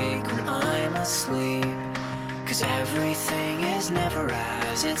awake when I'm asleep, 'cause everything is never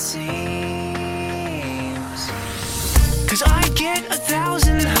as it seems. 'Cause I get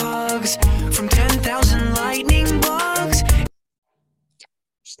 1,000 hugs from 10,000 lightning bugs.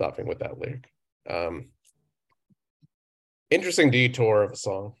 Stopping with that lyric. Interesting detour of a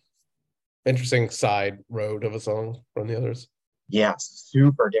song. Interesting side road of a song from the others. Yeah,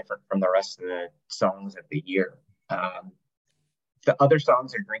 super different from the rest of the songs of the year. The other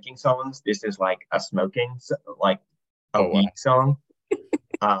songs are drinking songs. This is like a smoking, like a weed song.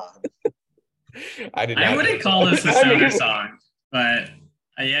 I wouldn't call this a stoner song, but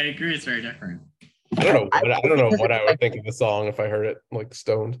I agree it's very different. I don't know. I don't know what I would think of the song if I heard it like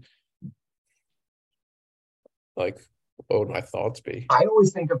stoned. Like, what would my thoughts be? I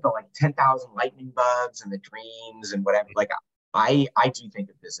always think of the like 10,000 lightning bugs and the dreams and whatever. Like, I do think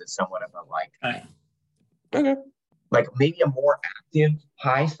of this as somewhat of a like, Okay. like maybe a more active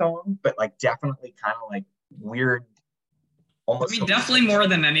high song, but like definitely kind of like weird. Almost. I mean, definitely more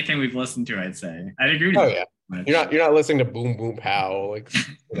than anything we've listened to, I'd say. I'd agree with Oh you. yeah. You're not listening to Boom Boom Pow, like,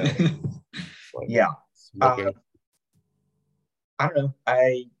 like yeah. smoking. I don't know.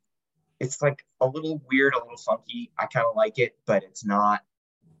 It's like a little weird, a little funky. I kind of like it, but it's not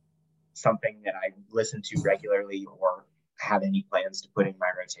something that I listen to regularly or have any plans to put in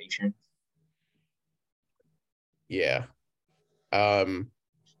my rotation. Yeah. I mean,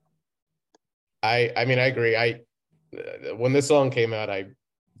 I agree. When this song came out, I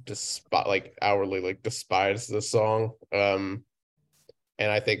despised this song. And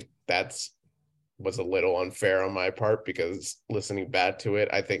I think was a little unfair on my part, because listening back to it,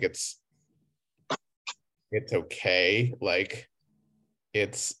 I think it's okay. Like,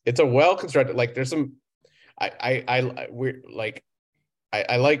 it's a well constructed, like, there's some I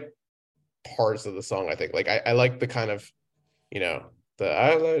like parts of the song. I think, like, I like the kind of, I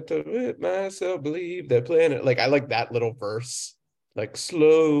like to let myself believe that planet. Like, I like that little verse, like,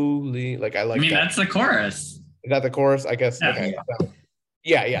 slowly. Like, I mean, that's the chorus. Is that the chorus? I guess. Yeah. Okay.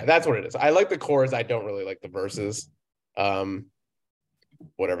 Yeah, that's what it is. I like the chorus. I don't really like the verses.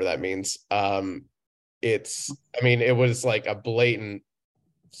 Whatever that means. It was like a blatant,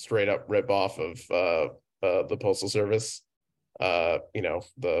 straight up rip off of the Postal Service. You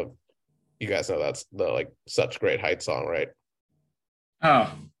guys know that's the like Such Great Heights song, right?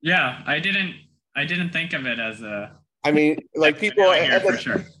 Oh yeah, I didn't think of it as a. I mean, like, people. For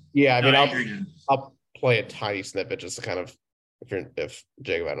sure. Yeah, I mean, I'll play a tiny snippet just to kind of, if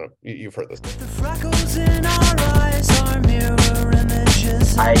Jacob, I don't know, you've heard this. The freckles in our eyes are mirror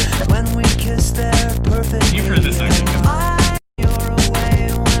images. When we kiss, they're perfect. You've heard this song. You're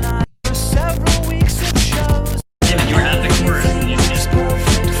away when I for several weeks of shows. Yeah, you were at the chorus and you just.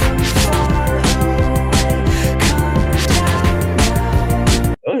 Perfect from far away.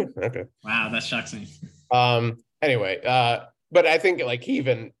 Oh, okay. Wow, that shocks me. Anyway, but I think, like,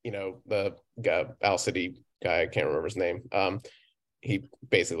 even, the Owl City guy, I can't remember his name. He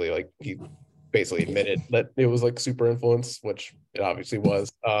basically admitted that it was like super influenced, which it obviously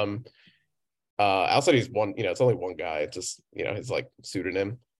was. outside he's one, it's only one guy. It's just, his like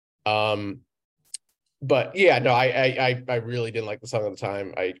pseudonym. But yeah, no, I really didn't like the song at the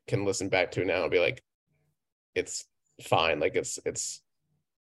time. I can listen back to it now and be like, it's fine. Like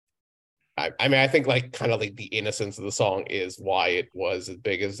I mean, I think like kind of like the innocence of the song is why it was as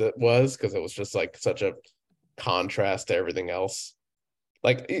big as it was, because it was just like such a contrast to everything else.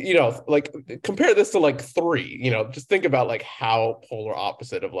 Like, like compare this to like 3, just think about like how polar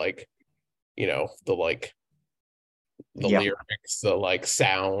opposite of like, the like the lyrics, the like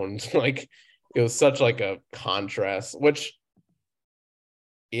sound, like it was such like a contrast, which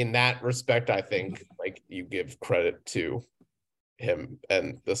in that respect, I think like you give credit to him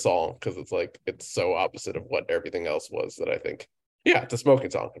and the song, because it's like it's so opposite of what everything else was, that I think, yeah, it's a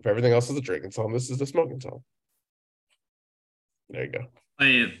smoking song. If everything else is a drinking song, this is the smoking song. There you go.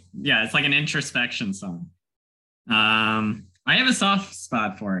 Yeah, it's like an introspection song. I have a soft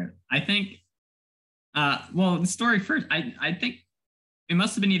spot for it. I think well, the story first, I think it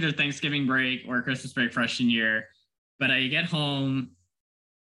must have been either Thanksgiving break or Christmas break freshman year, but I get home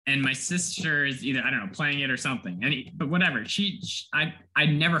and my sister is either, I don't know, playing it or something. But whatever,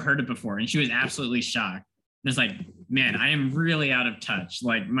 I'd never heard it before, and she was absolutely shocked. And it's like, man, I am really out of touch.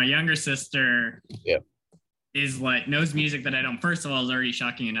 Like my younger sister is like knows music that I don't. First of all, is already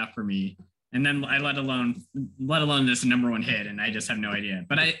shocking enough for me, and then I let alone this #1 hit, and I just have no idea.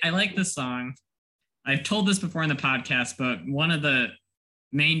 But I like this song. I've told this before in the podcast, but one of the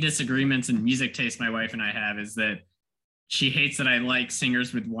main disagreements in music taste my wife and I have is that she hates that I like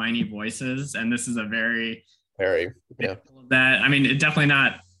singers with whiny voices, and this is a very that. I mean, it's definitely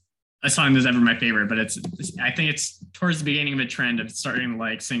not a song that's ever my favorite, but I think it's towards the beginning of a trend of starting to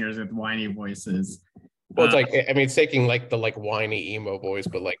like singers with whiny voices. Well, it's like, I mean, it's taking like the like whiny emo voice,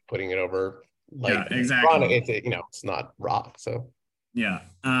 but like putting it over like exactly. It's not rock, so yeah.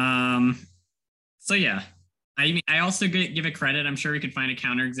 So yeah, I mean, I also give it credit. I'm sure we could find a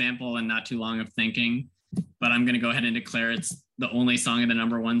counterexample in not too long of thinking, but I'm going to go ahead and declare it's the only song of the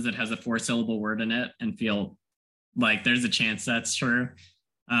 #1s that has a 4-syllable word in it, and feel like there's a chance that's true.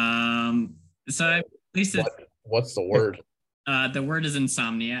 So at least what's the word? The word is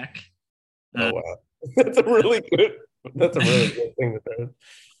insomniac. Oh wow, that's a really good thing to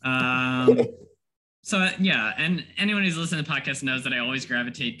say. So yeah, and anyone who's listening to the podcast knows that I always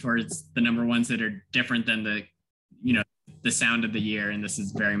gravitate towards the #1s that are different than the sound of the year, and this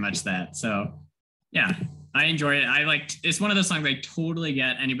is very much that. So yeah, I enjoy it. It's one of those songs I totally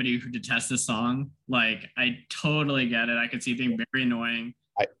get anybody who detests this song. Like I totally get it. I could see it being very annoying.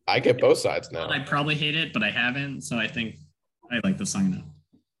 I get both sides now. I probably hate it, but I haven't, so I think I like the song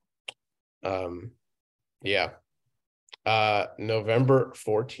now. Yeah. November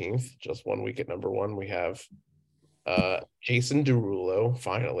 14th, just 1 week at #1, we have Jason Derulo.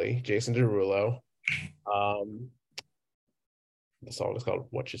 Finally, Jason Derulo. The song is called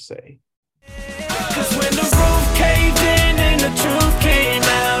 "What You Say." Cause when the roof caved in and the truth came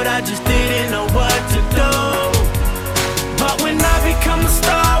out, I just didn't know what to do. But when I become a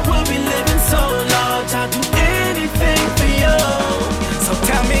star, we'll be living so large, I'll do anything for you. So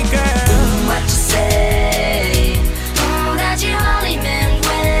tell me, girl, What you say? That you only meant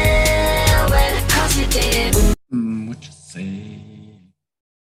well, 'cause you did. What you say?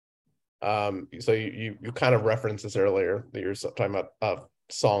 So you kind of referenced this earlier, that you're talking about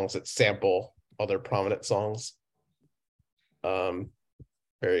songs that sample other prominent songs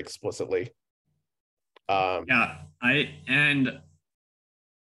very explicitly. Yeah, and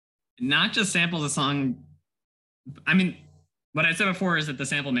not just samples a song. I mean, what I said before is that the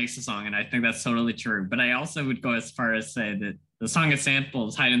sample makes the song, and I think that's totally true. But I also would go as far as say that the song it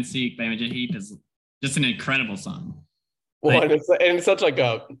samples, "Hide and Seek" by Imogen Heap, is just an incredible song. Well, and it's such like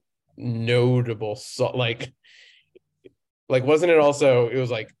a notable song. Like wasn't it also? It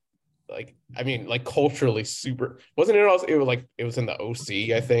was like I mean, like culturally super. Wasn't it also? It was in the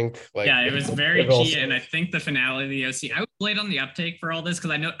OC, I think. Like yeah, it was very key, and I think the finale of the OC. I was late on the uptake for all this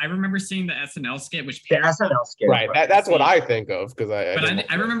because I remember seeing the SNL skit, which The SNL skit, right. That's what I think of, because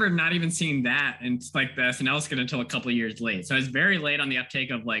I remember not even seeing that and like the SNL skit until a couple of years late. So I was very late on the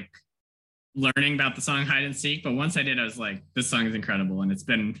uptake of like learning about the song "Hide and Seek." But once I did, I was like, this song is incredible, and it's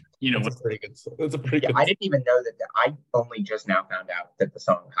been It's a pretty good. It's a pretty good. I didn't even know that. I only just now found out that the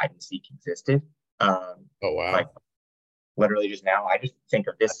song "Hide and Seek" existed. Oh wow! Like literally just now. I just think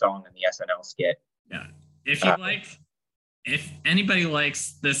of this song and the SNL skit. Yeah. If anybody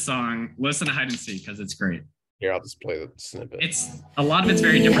likes this song, listen to "Hide and Seek" because it's great. Here, I'll just play the snippet. A lot of it's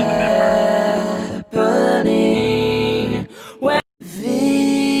very different than that part.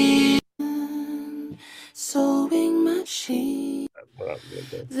 Sewing machine.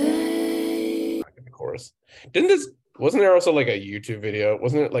 They was. Wasn't there also like a YouTube video?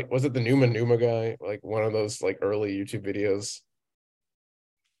 Wasn't it was it the Numa guy? Like one of those like early YouTube videos?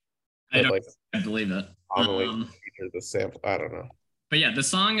 I believe it. Featured the sample. I don't know. But yeah, the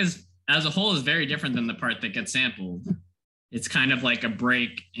song is as a whole is very different than the part that gets sampled. It's kind of like a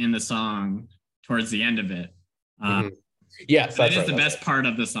break in the song towards the end of it. Yes, that is the best part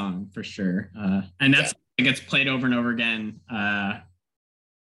of the song for sure. And that's it gets played over and over again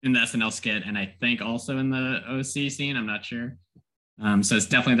in the SNL skit, and I think also in the OC scene. I'm not sure. So it's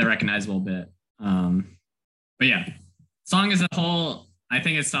definitely the recognizable bit. But yeah, song as a whole, I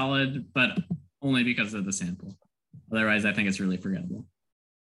think it's solid, but only because of the sample. Otherwise, I think it's really forgettable.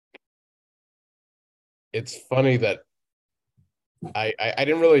 It's funny that I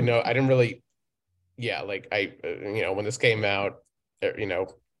didn't really know. I didn't really, like when this came out,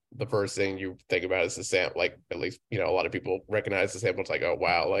 the first thing you think about is the sample. Like at least a lot of people recognize the sample. It's like, oh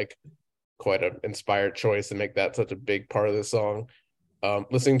wow, like quite an inspired choice to make that such a big part of the song.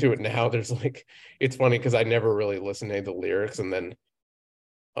 Listening to it now, there's it's funny because I never really listened to any of the lyrics, and then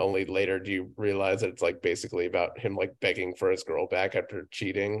only later do you realize that it's like basically about him like begging for his girl back after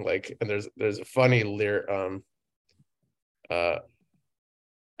cheating. Like, and there's a funny lyric, where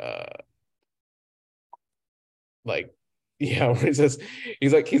he says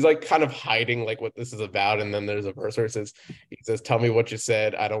he's like kind of hiding like what this is about, and then there's a verse where he says, "Tell me what you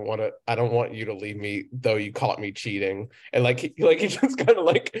said. I don't want you to leave me, though you caught me cheating." And he just kind of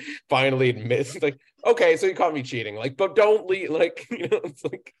like finally admits like, okay, so you caught me cheating, like, but don't leave, it's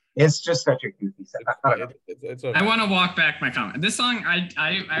like it's just such a goofy song. I want to walk back my comment. This song,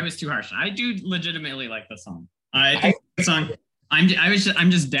 I was too harsh. I do legitimately like the song. I think the song. I'm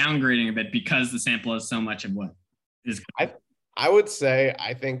just downgrading a bit because the sample is so much of what is. I would say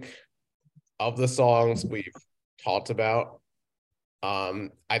I think of the songs we've talked about,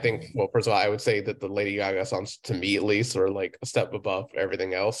 I think, well, first of all, I would say that the Lady Gaga songs, to me at least, are like a step above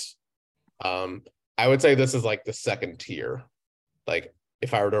everything else. I would say this is like the second tier. Like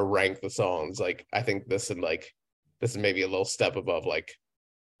if I were to rank the songs, like I think this is maybe a little step above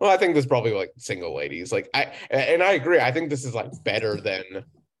I think this is probably like Single Ladies. Like I agree. I think this is like better than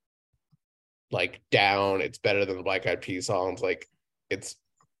like Down. It's better than the Black Eyed Peas songs. Like it's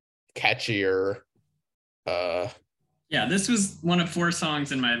catchier. Yeah, this was one of 4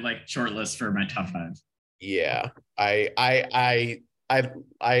 songs in my short list for my top 5. Yeah, I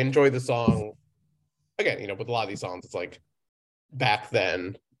enjoy the song. Again, with a lot of these songs, it's like back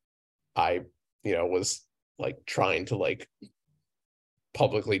then I was like trying to like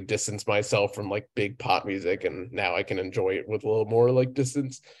publicly distance myself from like big pop music, and now I can enjoy it with a little more like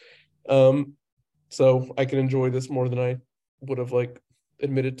distance. So I can enjoy this more than I would have like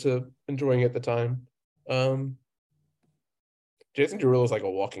admitted to enjoying at the time. Jason Derulo is like a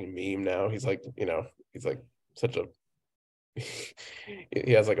walking meme now. He's like, he's like such a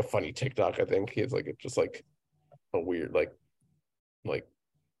he has like a funny TikTok. I think he has like just like a weird like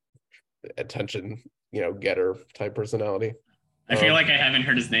attention getter type personality. I feel like I haven't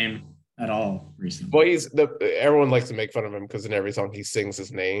heard his name at all recently. Well, everyone likes to make fun of him because in every song he sings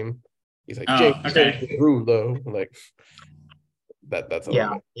his name. He's like, Jason Derulo, like that's he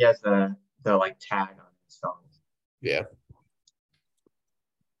has the like tag on his songs. Yeah.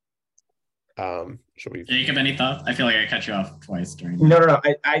 Should we? Jacob, any thoughts? I feel like I cut you off twice during. No.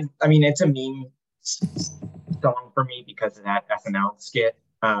 I mean, it's a meme song for me because of that SNL skit.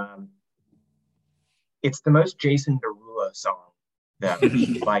 It's the most Jason Derulo song that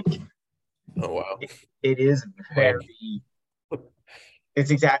like. Oh wow! It is very.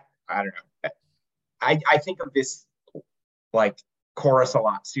 It's exact. I don't know. I think of this like chorus a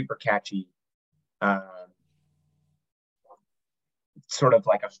lot, super catchy. Sort of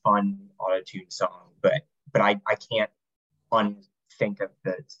like a fun auto-tune song, but I can't unthink of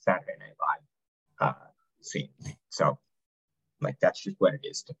the Saturday Night Live scene. So like that's just what it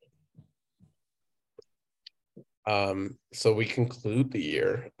is to me. So we conclude the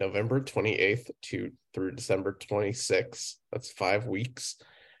year November 28th through December 26th. That's 5 weeks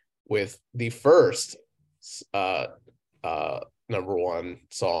with the first number one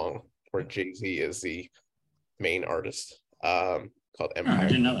song where Jay-Z is the main artist. Called Empire. I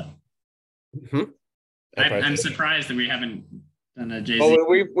didn't know that. Mm-hmm. I'm surprised that we haven't done a Jay-Z. Oh,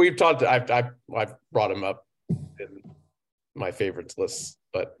 we've talked. I've brought him up in my favorites list,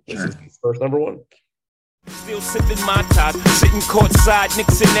 but this is his first number one. Still sipping my top, sitting courtside,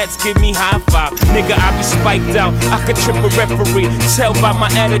 Knicks and Nets give me high five. Nigga, I be spiked out, I could trip a referee. Tell by my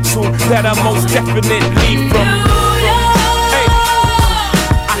attitude that I most definitely from.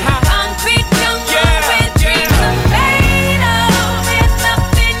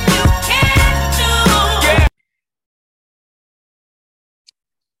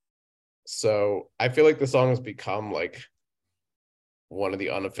 So I feel like the song has become like one of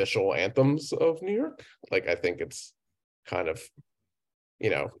the unofficial anthems of New York. Like I think it's kind of, you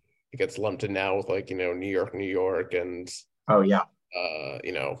know, it gets lumped in now with like, you know, New York, and Oh yeah.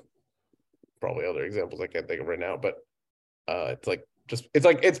 you know, probably other examples I can't think of right now, but it's like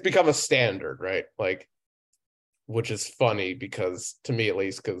it's become a standard, right? Like, which is funny because to me at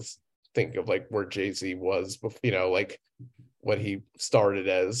least, because think of like where Jay-Z was, you know, like what he started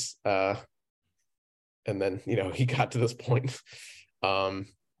as, and then, you know, he got to this point. My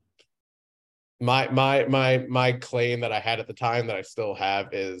claim that I had at the time that I still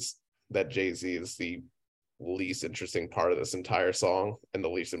have is that Jay-Z is the least interesting part of this entire song and the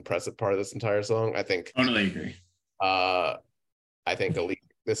least impressive part of this entire song. I think Totally agree. I think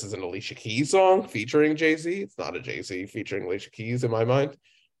this is an Alicia Keys song featuring Jay-Z. It's not a Jay-Z featuring Alicia Keys in my mind,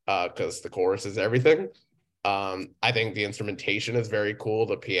 because the chorus is everything. I think the instrumentation is very cool.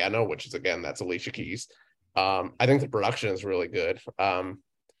 The piano, which is again, that's Alicia Keys. I think the production is really good.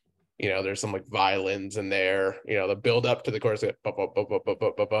 You know, there's some like violins in there, you know, the build up to the chorus,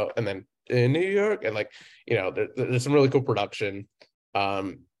 and then in New York, and like, you know, there's some really cool production.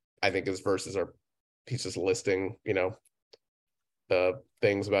 I think his verses are pieces listing, you know,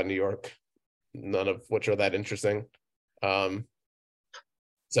 things about New York, none of which are that interesting. So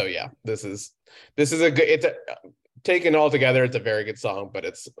yeah, this is a good, taken all together, it's a very good song, but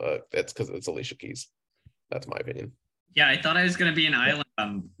it's because it's Alicia Keys. That's my opinion. Yeah, I thought I was going to be an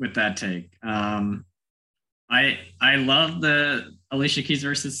island with that take. I love the Alicia Keys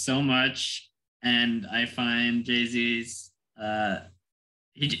verses so much, and I find Jay-Z's I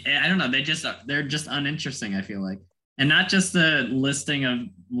don't know, they're just uninteresting, I feel like. And not just the listing of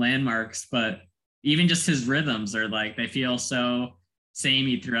landmarks, but even just his rhythms are like, they feel so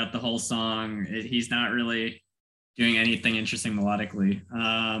samey throughout the whole song. He's not really doing anything interesting melodically.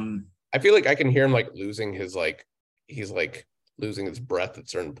 I feel like I can hear him like losing his like, he's like losing his breath at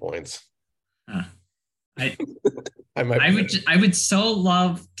certain points. I I would so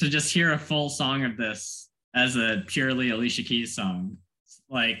love to just hear a full song of this as a purely Alicia Keys song,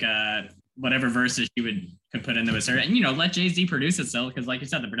 like whatever verses she could put into it, and you know, let Jay-Z produce it still, because like you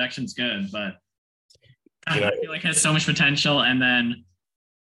said, the production's good, but I feel like it has so much potential, and then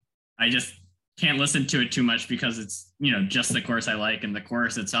I just can't listen to it too much because it's, you know, just the chorus I like, and the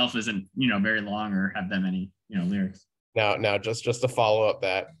chorus itself isn't, you know, very long or have that many, you know, lyrics. Now just to follow up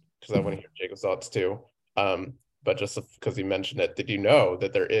that, because I want to hear Jacob's thoughts too. But just because you mentioned it, did you know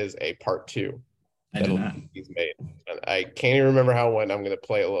that there is a part 2 that he's made? And I can't even remember how it went. I'm going to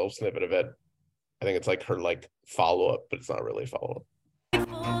play a little snippet of it. I think it's like her like follow up, but it's not really follow up.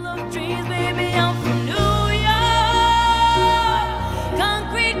 Full of dreams, baby, I'm from New York.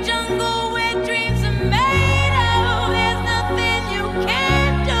 Concrete jungle where dreams are made of. There's nothing you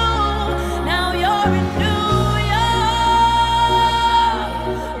can't do. Now you're in New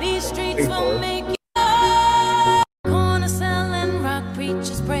York. These streets will make you corner selling rock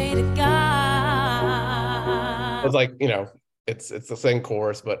preachers pray to God. It's like, you know, it's the same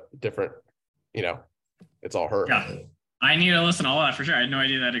chorus but different, you know, it's all her. Yeah, I need to listen to all that for sure. I had no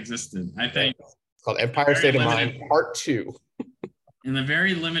idea that existed. I think it's called Empire State of Mind Part 2. In the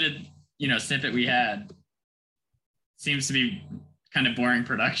very limited, you know, snippet we had, seems to be kind of boring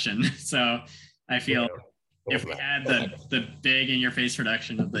production. So I feel if we had the big in your face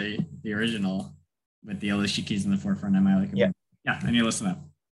production of the original with the Alicia Keys in the forefront, I might like it. Yeah. Yeah, I need to listen to that.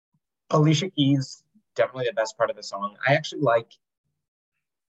 Alicia Keys, definitely the best part of the song. I actually like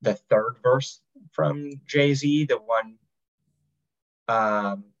the third verse from Jay-Z, the one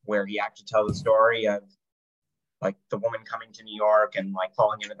where he actually tells the story of like the woman coming to New York and like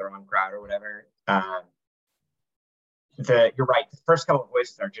falling into the wrong crowd or whatever. You're right. The first couple of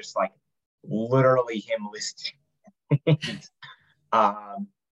voices are just like literally him listing.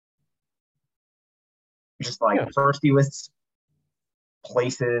 First he lists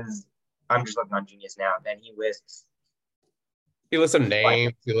places. I'm just looking on Genius now. Then he lists some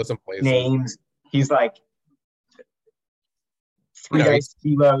names. He lists some places. Names. He's like 3 Dice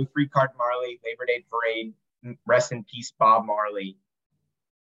Kilo, 3 Card Marley, Labor Day Parade, rest in peace, Bob Marley.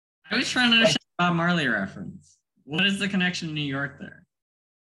 I was trying to understand Bob Marley reference. What is the connection to New York there?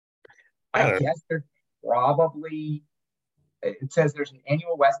 I guess there's probably, it says there's an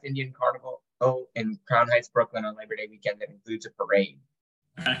annual West Indian Carnival in Crown Heights, Brooklyn on Labor Day weekend that includes a parade.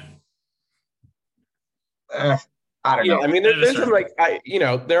 Okay. I don't know. I mean, there's some like,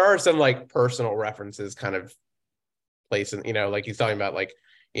 there are some like personal references kind of placing, you know, like he's talking about like,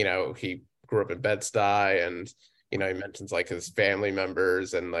 you know, he grew up in Bed-Stuy and, you know, he mentions like his family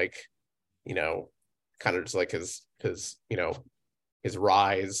members and like, you know, kind of just like his, you know, his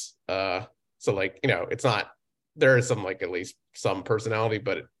rise. So like, you know, it's not, there is some like at least some personality,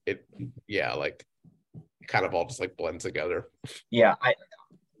 but it yeah, like kind of all just like blends together. Yeah,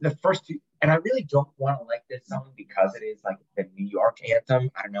 the first two, and I really don't want to like this song because it is like the New York anthem.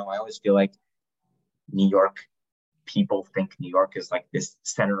 I don't know. I always feel like New York people think New York is like this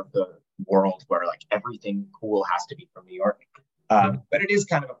center of the world where like everything cool has to be from New York. But it is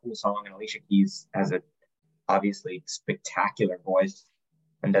kind of a cool song, and Alicia Keys has a obviously spectacular voice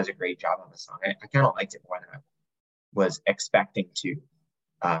and does a great job on the song. I kind of liked it more than I was expecting to,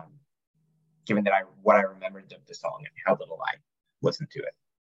 given that what I remembered of the song and how little I listened to it.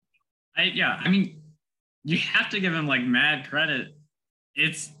 I mean, you have to give him like mad credit.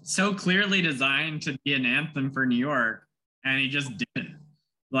 It's so clearly designed to be an anthem for New York, and he just didn't.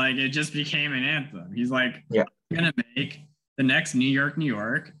 Like, it just became an anthem. He's like, yeah, I'm gonna make the next New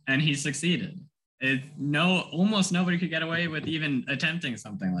York, and he succeeded. Almost nobody could get away with even attempting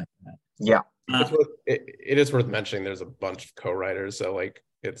something like that. Yeah, it is worth mentioning. There's a bunch of co-writers, so like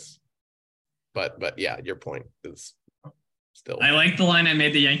but yeah, your point is still. I like the line, "I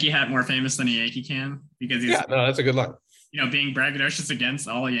made the Yankee hat more famous than a Yankee can," because he's, that's a good line. You know, being braggadocious against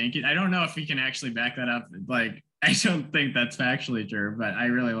all Yankees. I don't know if we can actually back that up. Like, I don't think that's factually true, but I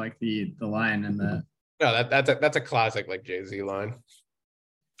really like the line and the. No, that's a classic like Jay-Z line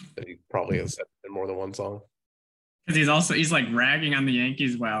that he probably has said in more than one song. Because he's like ragging on the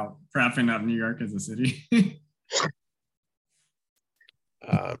Yankees while propping up New York as a city.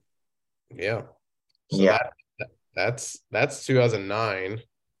 Yeah. So yeah. That's 2009.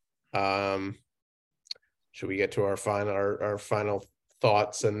 Should we get to our final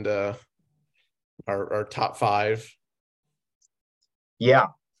thoughts and our top five? Yeah.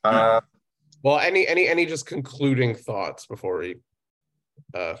 Well, any just concluding thoughts before we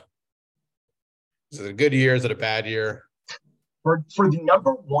is it a good year? Is it a bad year? For the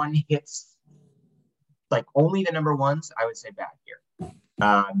number one hits, like only the number ones, I would say bad year.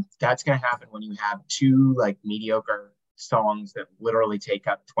 That's gonna happen when you have two like mediocre songs that literally take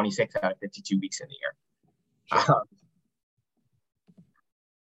up 26 out of 52 weeks in the year.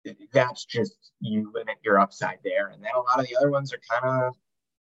 That's just, you limit your upside there. And then a lot of the other ones are kind of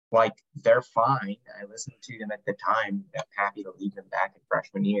like, they're fine. I listened to them at the time. I'm happy to leave them back in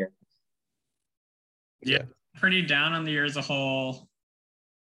freshman year. Yeah, pretty down on the year as a whole.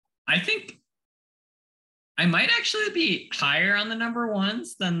 I think I might actually be higher on the number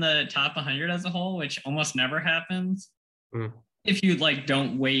ones than the top 100 as a whole, which almost never happens. If you like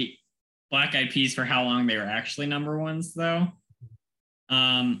don't wait Black Eyed Peas for how long they were actually number ones, though.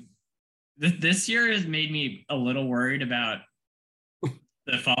 This year has made me a little worried about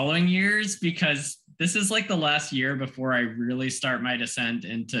the following years, because this is like the last year before I really start my descent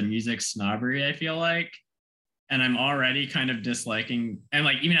into music snobbery, I feel like. And I'm already kind of disliking, and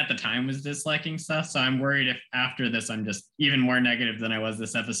like even at the time was disliking stuff. So I'm worried if after this, I'm just even more negative than I was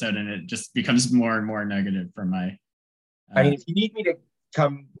this episode, and it just becomes more and more negative for my. I mean, if you need me to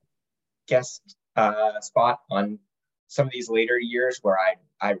come guest spot on some of these later years where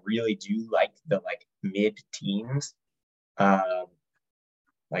I really do like the like mid-teens,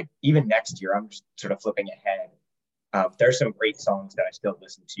 like even next year, I'm just sort of flipping ahead. There's some great songs that I still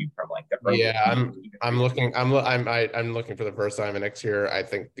listen to from like the early. Yeah, I'm looking for the first time next year. I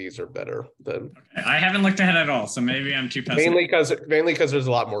think these are better than. I haven't looked ahead at all, so maybe I'm too pessimistic. Mainly because there's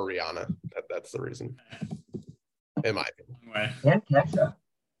a lot more Rihanna. That's the reason. In my opinion.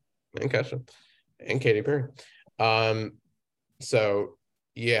 And Kesha. And Katy Perry. So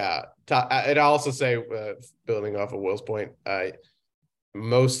yeah, I'd also say building off of Will's point,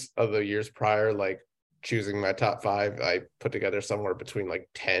 most of the years prior, like choosing my top five, I put together somewhere between like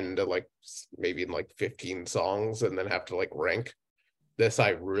 10 to like maybe like 15 songs, and then have to like rank. This I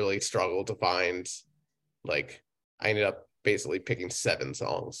really struggled to find. Like I ended up basically picking 7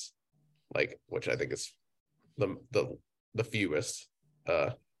 songs, like, which I think is the fewest,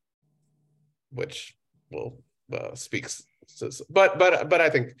 which will speaks. But I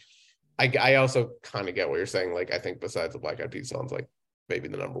think I also kind of get what you're saying. Like I think besides the Black Eyed Peas songs, like maybe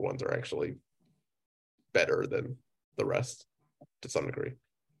the number ones are actually better than the rest to some degree.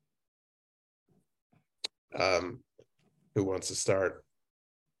 Who wants to start?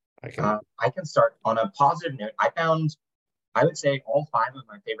 I can start on a positive note. I would say all 5 of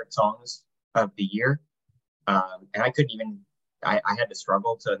my favorite songs of the year. And I couldn't even, I had to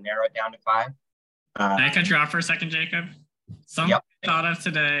struggle to narrow it down to 5. Can I cut you off for a second, Jacob? Something I thought of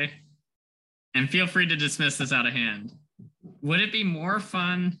today, and feel free to dismiss this out of hand. Would it be more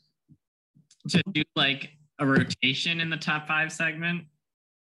fun to do like a rotation in the top 5 segment?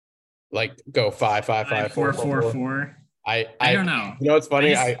 Like go 5 5 5 4 4 4. I don't know. You know, it's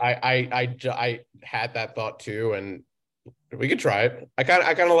funny. I I had that thought too, and we could try it. I kind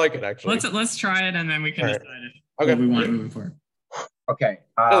of like it actually. Let's try it, and then we can All right. decide if Okay. what we want moving forward. Okay.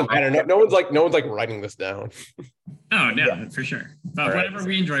 Doesn't matter. No one's like writing this down. Oh yeah, for sure. But All right. whatever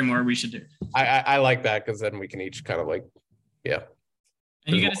we enjoy more, we should do. I like that because then we can each kind of like, yeah.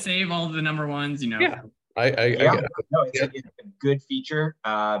 And you got to save all the number ones, you know. Yeah. I get it. No, it's a good feature.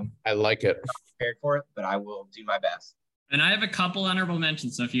 I like it. Not prepared for it, but I will do my best. And I have a couple honorable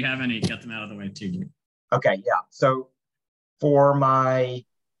mentions, so if you have any, get them out of the way too. Okay, yeah. So for my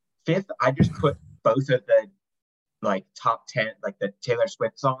fifth, I just put both of the like top 10, like the Taylor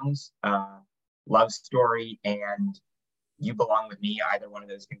Swift songs, Love Story and You Belong With Me. Either one of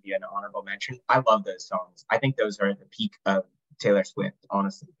those can be an honorable mention. I love those songs. I think those are the peak of Taylor Swift,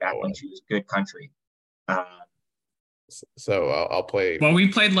 honestly, back when she was good country. So I'll play. Well, we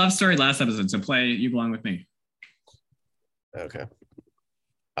played Love Story last episode, so play You Belong With Me. Okay.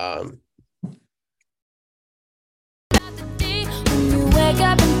 When you wake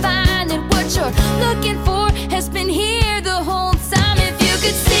up and find that what you're looking for has been here the whole time. If you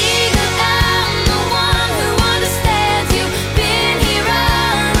could see that I'm the one who understands you, been here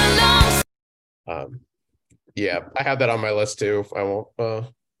all along. Yeah, I have that on my list too. I won't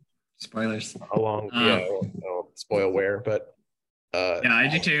spoilers I won't spoil where, but yeah, I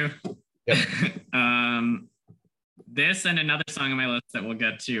do too. Yep. This and another song on my list that we'll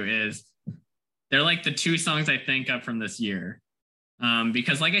get to is they're like the two songs I think of from this year.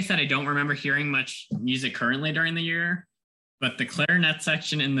 Because like I said, I don't remember hearing much music currently during the year, but the clarinet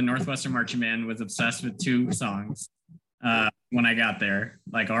section in the Northwestern Marching Band was obsessed with two songs when I got there,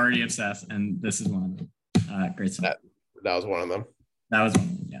 like already obsessed, and this is one of them. Great song. That was one of them. That was one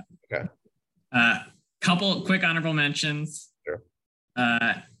of them, yeah. Okay. Couple quick honorable mentions. Sure.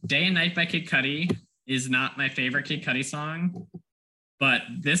 Day and Night by Kid Cudi is not my favorite Kid Cudi song, but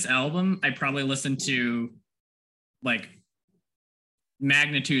this album I probably listened to like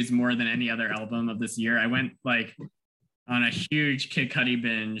magnitudes more than any other album of this year. I went like on a huge Kid Cudi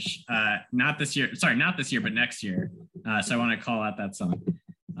binge, not this year, but next year. So I want to call out that song.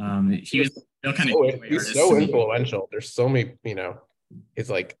 He was still kind of he's so influential. There's so many, his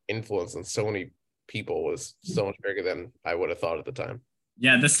like influence on so many people was so much bigger than I would have thought at the time.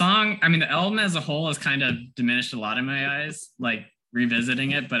 Yeah, the song, I mean, the album as a whole has kind of diminished a lot in my eyes, like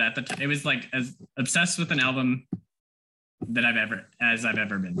revisiting it. But at the time, it was like as obsessed with an album that I've ever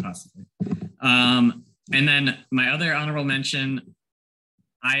been, possibly. And then my other honorable mention,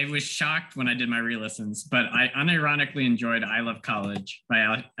 I was shocked when I did my re-listens, but I unironically enjoyed I Love College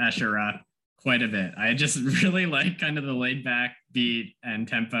by Asher Roth quite a bit. I just really like kind of the laid back beat and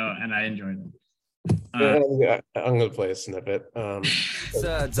tempo, and I enjoyed it. I'm gonna play a snippet. It's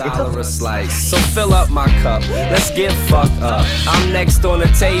 $1 a slice, so fill up my cup. Let's get fucked up. I'm next on the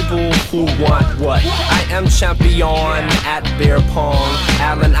table. Who want what? I am champion at beer pong.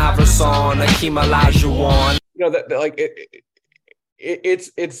 Allen Iverson, Akeem Olajuwon. That like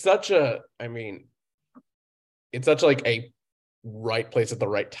it's such a. I mean, it's such like a right place at the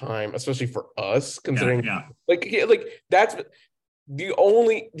right time, especially for us, considering like that's. The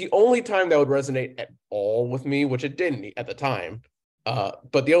only time that would resonate at all with me, which it didn't at the time,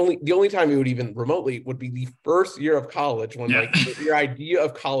 but the only time it would even remotely would be the first year of college when like your idea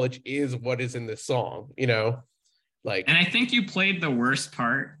of college is what is in this song, like. And I think you played the worst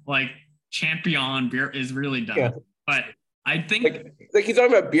part. Like Champion beer is really dumb, but I think like he's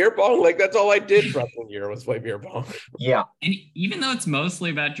talking about beer pong. Like that's all I did freshman year was play beer pong. Yeah. And even though it's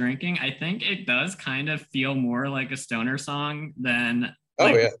mostly about drinking, I think it does kind of feel more like a stoner song than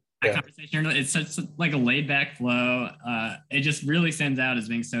conversation. It's such like a laid back flow. It just really stands out as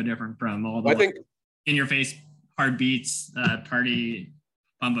being so different from all the in your face hard beats, party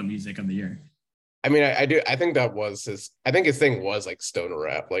pump up music of the year. I mean, I do. I think that was his. I think his thing was like stoner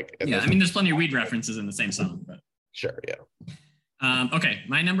rap. Like I mean, there's plenty of weed references in the same song, but. Sure, yeah. Okay,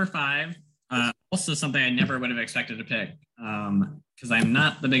 my number 5, also something I never would have expected to pick, because I'm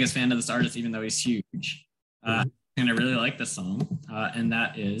not the biggest fan of this artist, even though he's huge. And I really like this song, and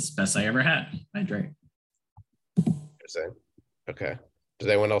that is Best I Ever Had by Drake. Interesting. Okay. Does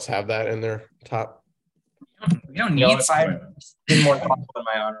anyone else have that in their top? We don't need if I had been more thoughtful in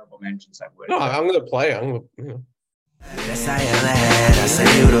my honorable mentions, I would. No, I'm going to play. Yes, I ever had, I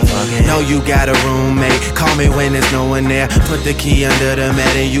say you the fucking. Know you got a roommate, call me when there's no one there. Put the key under the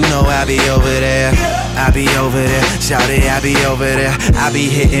mat and you know I be over there. I be over there, shout it, I be over there. I be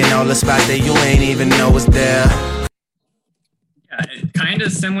hitting all the spots that you ain't even know was there. Yeah, kind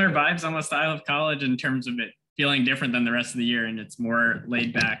of similar vibes, almost style of college in terms of it feeling different than the rest of the year, and it's more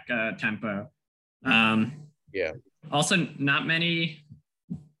laid back tempo. Yeah. Also, not many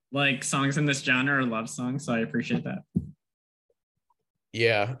like songs in this genre are love songs, so I appreciate that.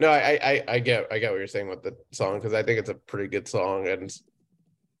 Yeah, no, I get what you're saying with the song, because I think it's a pretty good song, and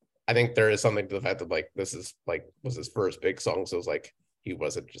I think there is something to the fact that like this is like was his first big song, so it's like he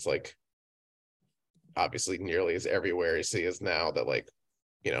wasn't just like obviously nearly as everywhere as he is now, that like,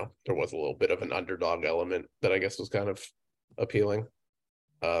 you know, there was a little bit of an underdog element that I guess was kind of appealing.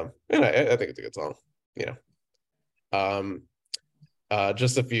 And I think it's a good song, you know.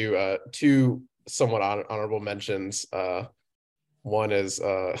 Just a few two somewhat honorable mentions. One is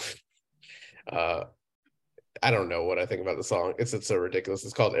I don't know what I think about the song. It's so ridiculous.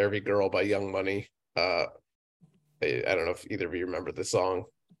 It's called Every Girl by Young Money. I don't know if either of you remember the song.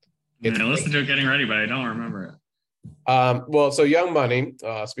 I listened to it getting ready, but I don't remember it. Well, so Young Money,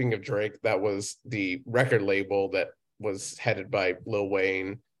 speaking of Drake, that was the record label that was headed by Lil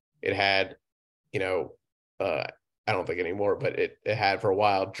Wayne. It had, you know, I don't think anymore, but it had for a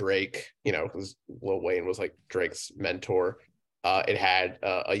while Drake, you know, because Lil Wayne was like Drake's mentor. It had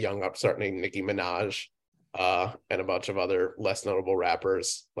a young upstart named Nicki Minaj, and a bunch of other less notable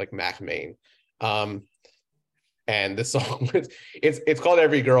rappers like Mac Main. And this song, it's called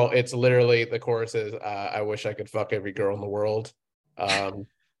Every Girl. It's literally, the chorus is, I wish I could fuck every girl in the world. And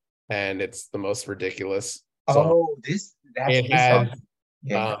it's the most ridiculous song. It has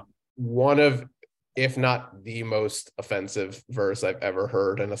one of, if not the most offensive verse I've ever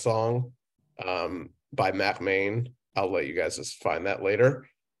heard in a song, by Mac Main. I'll let you guys just find that later.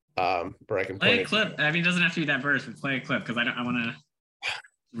 But I can play a clip. I mean, it doesn't have to be that verse, but play a clip, because I want to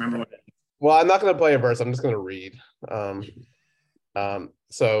remember what it is. Well, I'm not going to play a verse. I'm just going to read.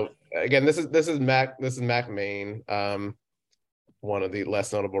 So again, this is Mac Main, one of the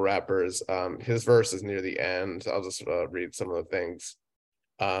less notable rappers. His verse is near the end. I'll just read some of the things.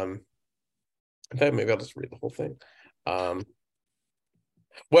 In fact, maybe I'll just read the whole thing.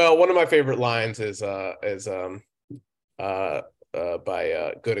 Well, one of my favorite lines is by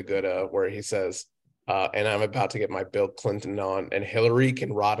Goodda Goodda, where he says, and I'm about to get my Bill Clinton on, and Hillary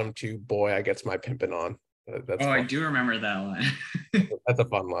can rot him too. Boy, I gets my pimping on. That's fun. I do remember that line. That's a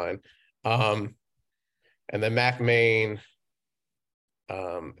fun line. And then Mac Main.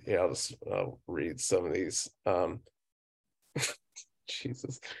 I'll just read some of these.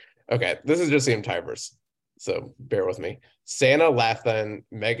 Jesus. Okay, this is just the entire verse, so bear with me. Santa Lathan,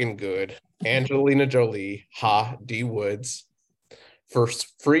 Megan Good, Angelina Jolie, D Woods. For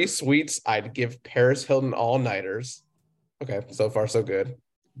free sweets, I'd give Paris Hilton all-nighters. Okay, so far so good.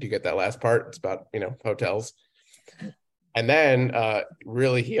 Do you get that last part? It's about, you know, hotels. And then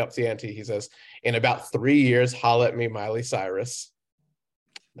really he ups the ante. He says, in about 3 years, holla at me, Miley Cyrus.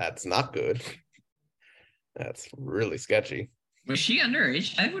 That's not good. That's really sketchy. Was she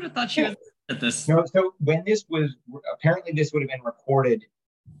underage? I would have thought she was at this. No, so when this was, apparently this would have been recorded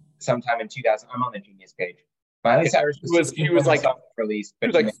sometime in 2000. I'm on the Genius page. Miley Cyrus he was like released,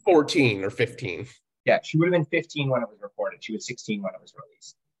 but he was like 14 or 15. Yeah, she would have been 15 when it was recorded. She was 16 when it was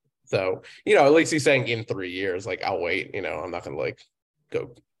released. So, you know, at least he's saying in 3 years, like, I'll wait, you know, I'm not gonna like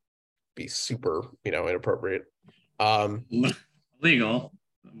go be super, you know, inappropriate. Legal.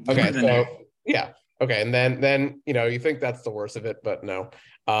 Okay, so yeah. Okay, and then you know, you think that's the worst of it, but no.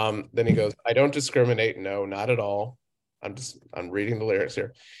 Then he goes, I don't discriminate, no, not at all. I'm reading the lyrics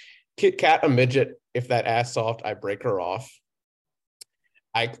here. Kit Kat a midget, if that ass soft, I break her off.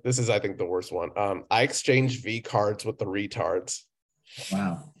 This is, I think, the worst one. I exchange V cards with the retards.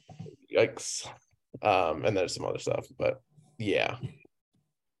 Wow. Yikes. And there's some other stuff, but yeah.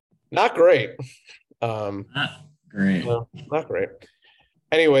 Not great. Not great. No, not great.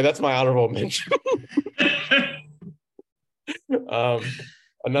 Anyway, that's my honorable mention.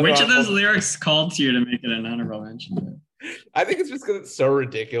 Which of those lyrics called to you to make it an honorable mention? I think it's just because it's so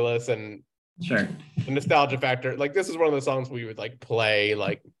ridiculous, and sure, the nostalgia factor. Like, this is one of the songs we would like play,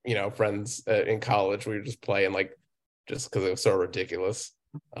 like, you know, friends in college, we would just play, and like, just because it was so ridiculous.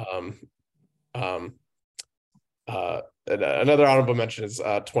 Another honorable mention is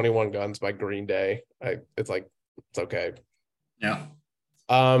 21 Guns by Green Day. It's okay. Yeah.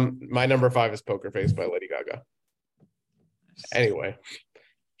 My number 5 is Poker Face by Lady Gaga. Anyway,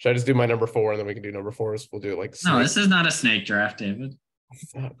 should I just do my number 4 and then we can do number 4s? We'll do it like no, this is not a snake draft, David.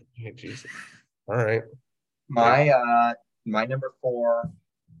 Hey, Jesus. All right. My number 4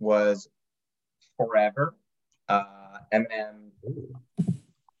 was Forever. Eminem,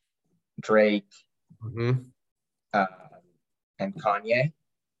 Drake, and Kanye,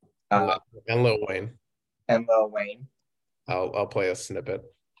 and Lil Wayne. And Lil Wayne. I'll play a snippet.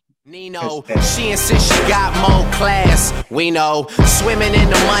 Nino, she insists she got more class. We know, swimming in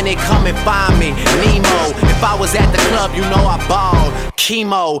the money, come and find me. Nemo, if I was at the club, you know I balled.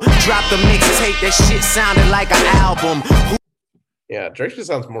 Chemo, dropped a mixtape, that shit sounded like an album. Yeah, Drake just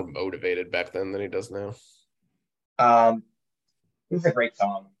sounds more motivated back then than he does now. It's a great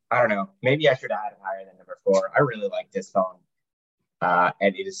song. I don't know. Maybe I should have had it higher than number 4. I really like this song.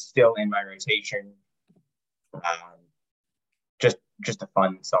 And it is still in my rotation. Just a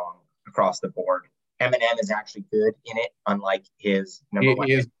fun song across the board. Eminem is actually good in it, unlike his number 1.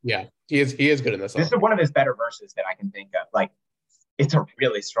 He is good in this song. This is one of his better verses that I can think of. Like, it's a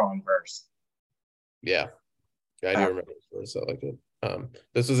really strong verse. Yeah, I do remember this verse. I like it.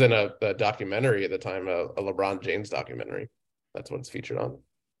 This was in a documentary at the time, a LeBron James documentary. That's what it's featured on,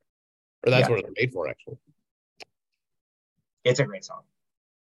 or that's what it's made for, actually. It's a great song.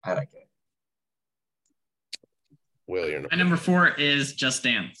 I like it. Will, your my number 4 is Just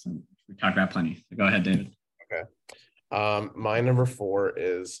Dance. We talked about plenty. Go ahead, David. Okay. My number 4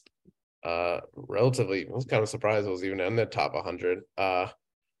 is relatively, I was kind of surprised it was even in the top 100. By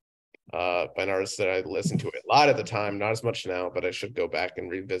an artist that I listened to a lot at the time, not as much now, but I should go back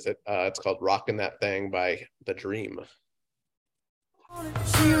and revisit. It's called Rockin' That Thing by The Dream.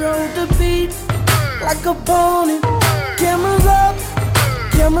 She rode the beat like a pony. Cameras up,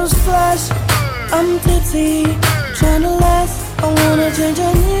 cameras flash. I'm tipsy, trying to last. I wanna change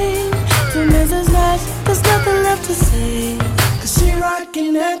her name to Mrs. Nash. There's nothing left to say, 'cause she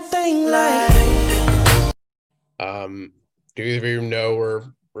rocking that thing like. Do either of you know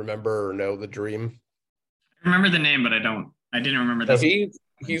or remember or know The Dream? I remember the name, but I didn't remember this. So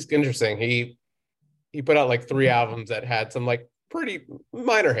he's interesting. He put out like 3 albums that had some like pretty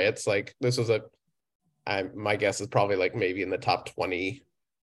minor hits. Like this was my guess is probably like maybe in the top 20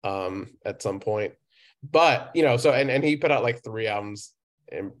 at some point. But so and he put out like 3 albums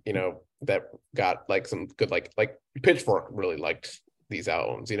and that got like some good like Pitchfork really liked these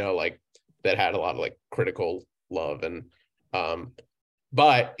albums, like that had a lot of like critical love. And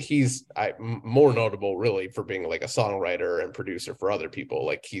but he's more notable really for being like a songwriter and producer for other people.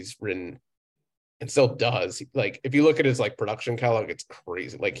 Like he's written and still does, like if you look at his like production catalog, it's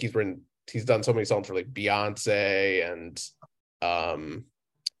crazy. Like he's done so many songs for like Beyonce and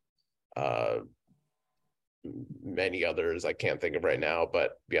many others I can't think of right now,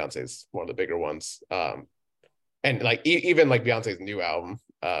 but Beyonce's one of the bigger ones. And like even like Beyonce's new album,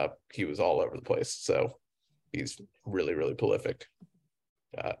 he was all over the place. So he's really, really prolific.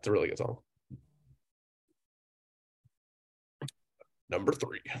 It's a really good song. Number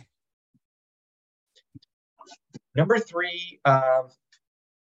 3. Number 3,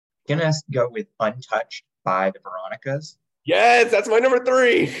 gonna go with Untouched by the Veronicas. Yes, that's my number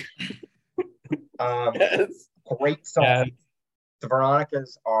 3. Yes. Great song. Yes. The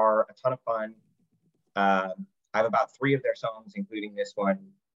Veronicas are a ton of fun. I have about 3 of their songs, including this one,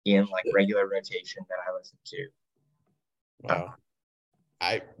 in like regular rotation that I listen to. Wow.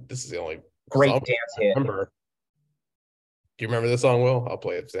 This is the only great dance hit. Do you remember this song, Will? I'll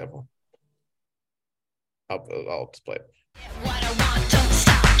play an example. I'll just play it. What I want, don't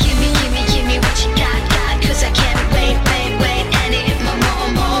stop. Give me what you got, 'cause I can't wait, and it more.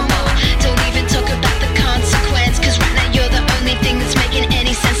 Don't even talk about the consequence, 'cause right now you're the only thing that's making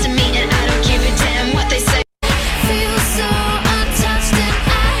any sense to me, and I don't give a damn what they say. Feel so untouched and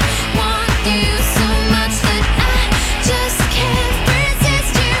I want you so much that I just can't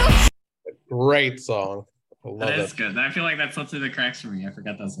resist you. Great song. I love that is good. I feel like that slipped through the cracks for me. I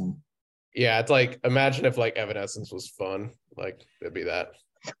forgot that song. Yeah, it's like imagine if like Evanescence was fun. Like it'd be that.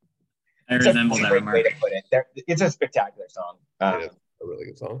 I resemble that remark. Way to put it. It's a spectacular song. It is a really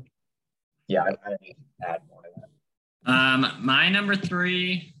good song. Yeah, I don't need to add more to that. My number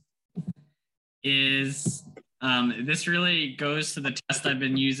 3 is this really goes to the test I've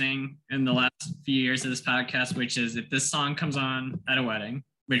been using in the last few years of this podcast, which is if this song comes on at a wedding,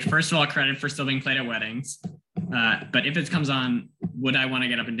 which first of all, credit for still being played at weddings. But if it comes on, would I want to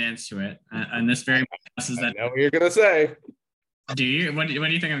get up and dance to it? And this very much is that. I know what you're gonna say. Do you? What do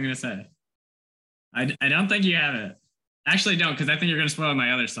you think I'm gonna say? I don't think you have it. Actually, don't, because I think you're gonna spoil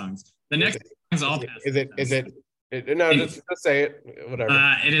my other songs. The next song's all. Is it? No, just say it.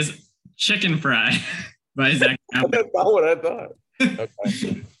 Whatever. It is Chicken Fry by Zach. That's not what I thought.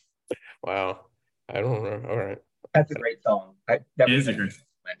 Okay. Wow. I don't know. All right. That's a great song. That is a great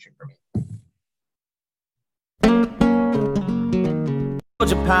mention for me.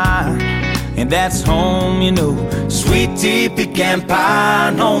 Pie, and that's home, sweet tea, pecan pie,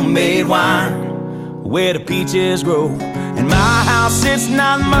 and homemade wine, where the peaches grow. And my house, it's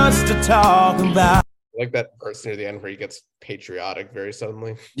not much to talk about. Like that verse near the end where he gets patriotic very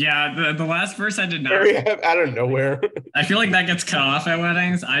suddenly. Yeah, the last verse I did not. Very out of nowhere. I feel like that gets cut off at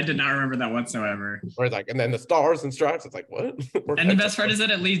weddings. I did not remember that whatsoever. Or it's like, and then the stars and stripes. It's like, what? And the best part is that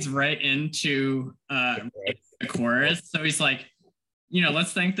it leads right into the chorus. So he's like, you know,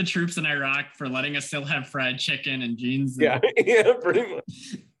 let's thank the troops in Iraq for letting us still have fried chicken and jeans. Yeah, pretty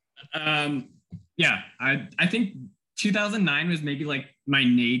much. Yeah, I think 2009 was maybe like my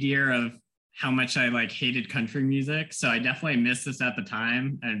nadir of how much I like hated country music. So I definitely missed this at the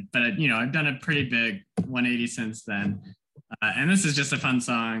time. But you know, I've done a pretty big 180 since then. And this is just a fun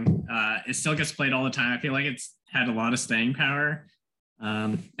song. It still gets played all the time. I feel like it's had a lot of staying power.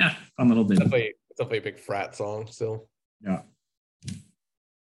 Yeah, fun little bit. It's definitely a big frat song still. Yeah.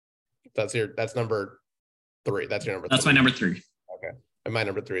 That's number 3. That's your number 3. That's my number 3. Okay. And my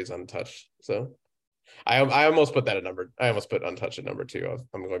number 3 is Untouched. So I almost put that at number. I almost put Untouched at number 2.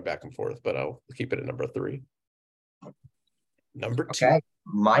 I'm going back and forth, but I'll keep it at number 3. Number 2. Okay.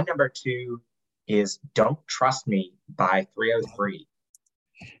 My number 2 is Don't Trust Me by 303.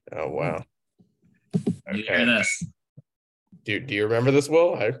 Oh wow. Okay. You hear this? Do you remember this,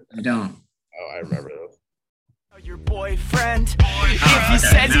 Will? I don't. Oh, I remember this. Your boyfriend, if he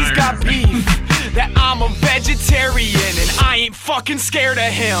says he's got beef, that I'm a vegetarian and I ain't fucking scared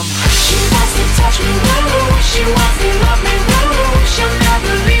of him. She wants to touch me, woo. She wants to love me, woo. She'll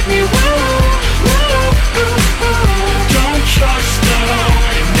never leave me, woo. Don't trust her,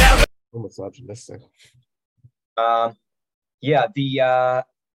 never. Misogynistic. Yeah,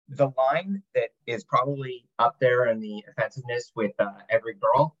 the line that is probably up there in the offensiveness with Every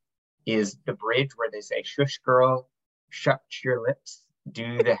Girl is the bridge where they say, shush girl, shut your lips,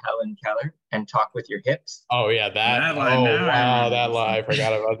 do the Helen Keller, and talk with your hips. Oh yeah, that line. Oh wow, that line. I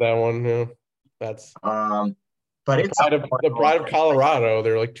forgot about that one. Yeah. That's but it's the Pride of Colorado.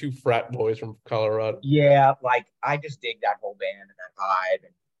 They're like 2 frat boys from Colorado. Yeah, like I just dig that whole band and that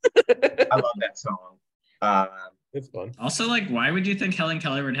vibe. And I love that song. It's fun. Also, like, why would you think Helen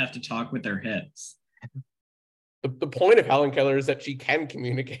Keller would have to talk with their hips? The point of Helen Keller is that she can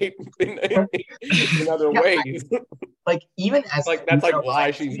communicate in other ways. Like even as like that's like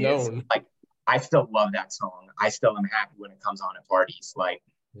why she's known. Like I still love that song. I still am happy when it comes on at parties. Like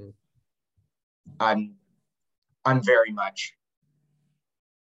I'm very much.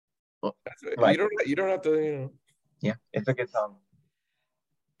 Like, you don't have to, you know. Yeah, it's a good song.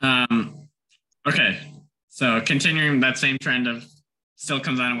 Okay, so continuing that same trend of still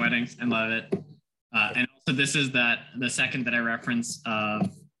comes on at weddings and love it. And also this is the second that I reference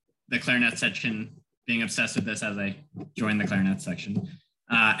of the clarinet section being obsessed with this as I joined the clarinet section.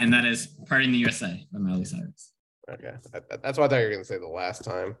 And that is Party in the USA by Miley Cyrus. Okay, that's what I thought you were going to say the last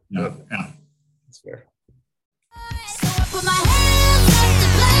time. No, yeah. That's fair. So I put my hands up to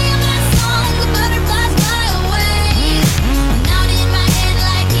play my song, the butterflies fly away. Nodding my head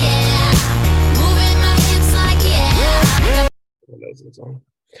like yeah, moving my hips like yeah. That's a song.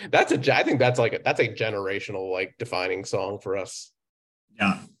 I think that's a generational like defining song for us.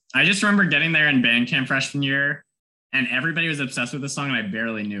 Yeah, I just remember getting there in band camp freshman year, and everybody was obsessed with this song, and I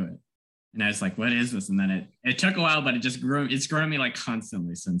barely knew it. And I was like, "What is this?" And then it took a while, but it just grew. It's grown me like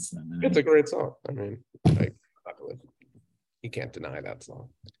constantly since then. And it's a great song. I mean, like, you can't deny that song.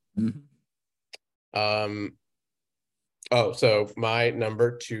 Mm-hmm. Oh, so my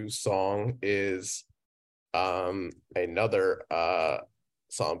number 2 song is another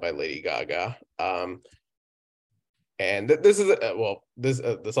song by Lady Gaga. And this is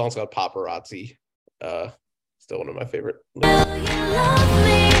the song's called Paparazzi. Still one of my favorite. Baby,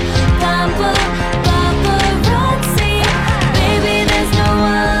 there's no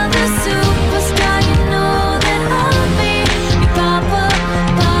other superstar, you know that I'll be your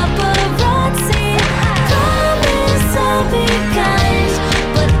paparazzi. Promise I'll be kind,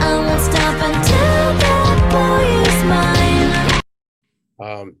 but I won't stop until that boy is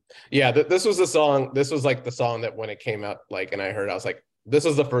mine. Yeah, this was the song. This was like the song that when it came out, like, and I heard, I was like, this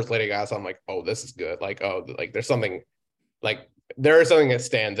is the first Lady Gaga song. I'm like, oh, this is good. Like, oh, like there's something, like there is something that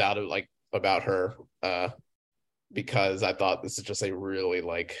stands out of like about her, because I thought this is just a really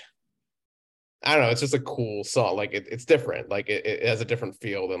like, I don't know, it's just a cool song. Like it's different. Like it has a different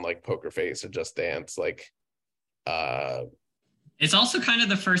feel than like Poker Face or Just Dance. Like, it's also kind of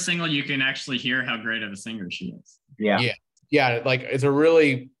the first single you can actually hear how great of a singer she is. Yeah. Like it's a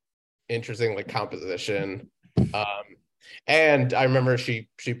really interesting like composition. And I remember she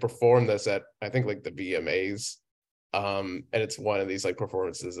performed this at, I think, like the VMAs. And it's one of these like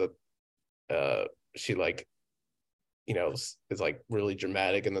performances that she like, you know, is like really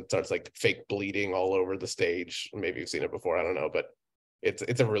dramatic and then starts like fake bleeding all over the stage. Maybe you've seen it before, I don't know, but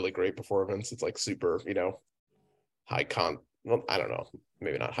it's a really great performance. It's like super, you know, well, I don't know,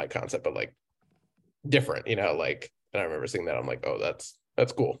 maybe not high concept, but like different, you know, like, and I remember seeing that, I'm like, oh, that's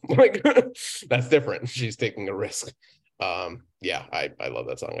cool. Like that's different. She's taking a risk. Yeah, I love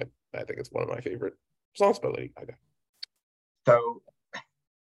that song. I think it's one of my favorite songs by Lady Gaga. So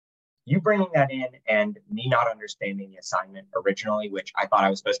you bringing that in and me not understanding the assignment originally, which I thought I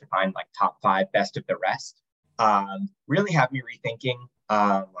was supposed to find like top 5 best of the rest, really have me rethinking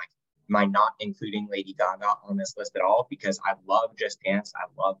like my not including Lady Gaga on this list at all, because I love Just Dance. I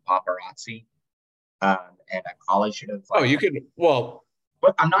love Paparazzi. And I probably should have. Oh, you could. Well,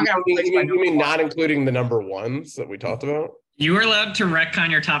 but I'm not going to. You mean not including the number ones that we talked about? You are allowed to retcon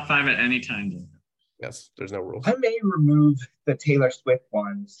your top 5 at any time, David. Yes, there's no rules. I may remove the Taylor Swift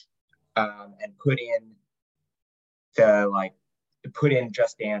ones and put in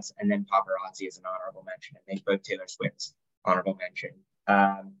Just Dance and then Paparazzi as an honorable mention, and make both Taylor Swift's honorable mention.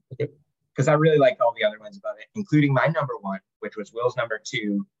 Because I really liked all the other ones above it, including my number 1, which was Will's number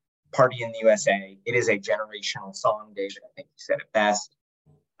 2, Party in the USA. It is a generational song, David. I think you said it best.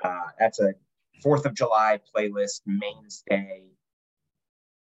 That's a 4th of July playlist mainstay.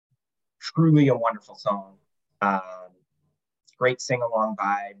 Truly a wonderful song. Great sing-along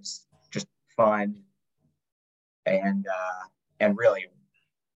vibes, just fun. And really,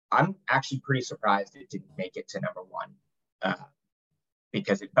 I'm actually pretty surprised it didn't make it to number 1,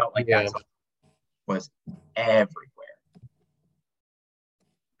 because it felt like that song was everywhere.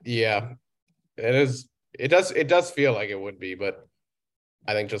 Yeah, it is. It does feel like it would be, but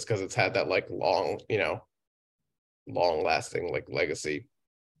I think just because it's had that like long lasting like legacy.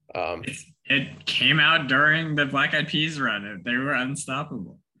 It came out during the Black Eyed Peas run. They were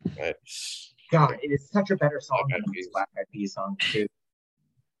unstoppable. Right. God, it is such a better song than these Black Eyed Peas songs too.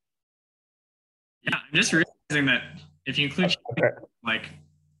 Yeah, I'm just realizing that if you include like,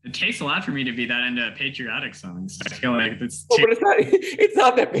 it takes a lot for me to be that into patriotic songs. I feel like it's. But it's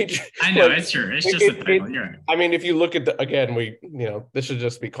not that patriotic. I know, it's true. It's just a title. You're right. I mean, if you look at again, this should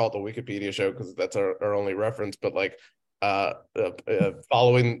just be called the Wikipedia show because that's our only reference. But like,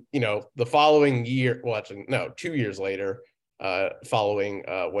 following, the following year, 2 years later, following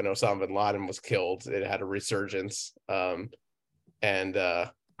when Osama bin Laden was killed, it had a resurgence. And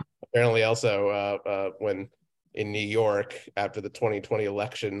apparently also when in New York after the 2020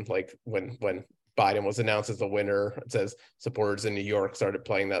 election, like when Biden was announced as the winner, it says supporters in New York started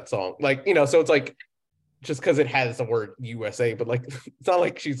playing that song. Like, so it's like, just because it has the word USA, but like, it's not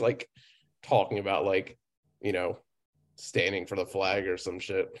like she's like talking about like, standing for the flag or some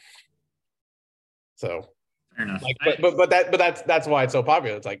shit. So fair enough. Like, but that's why it's so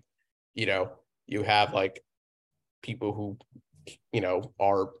popular. It's like, you have like people who,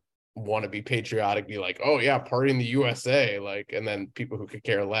 want to be patriotic, be like, oh yeah, party in the USA, like, and then people who could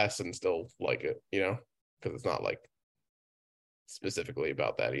care less and still like it, because it's not like specifically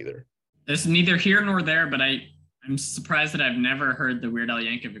about that either. It's neither here nor there, but I'm surprised that I've never heard the Weird Al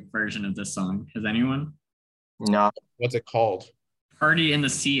Yankovic version of this song. Has anyone? No. What's it called? Party in the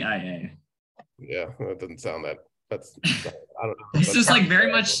CIA. Yeah, that doesn't sound that. That's I don't know. It's just like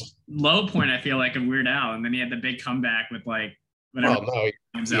very much low point, I feel like, of Weird Al, and then he had the big comeback with like whatever. Oh no,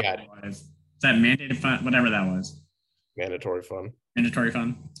 was. Is that mandated fun? Whatever that was. Mandatory fun. Mandatory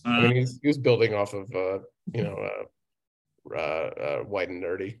fun. I mean, he was building off of White and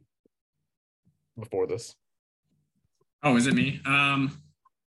Nerdy before this. Oh, is it me?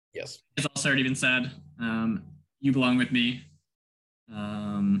 Yes. It's also already been said. You Belong with Me.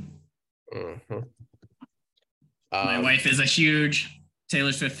 My wife is a huge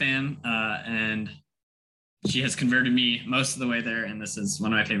Taylor Swift fan, and she has converted me most of the way there, and this is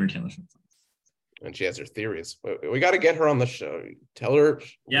one of my favorite Taylor Swift songs. And she has her theories. We got to get her on the show. Tell her.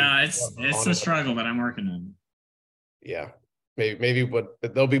 Yeah, it's a struggle, but I'm working on it. Yeah, maybe, but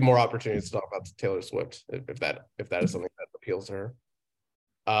there'll be more opportunities to talk about Taylor Swift if that is something that appeals to her.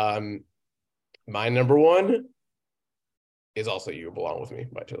 My number 1 is also You Belong With Me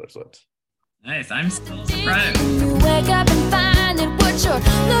by Taylor Swift. Nice. I'm still surprised. You wake up and find that what you're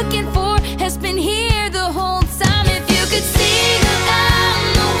looking for has been here the whole time. If you could see that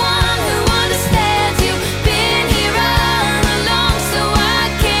I'm the one who understands you, been here all along, so why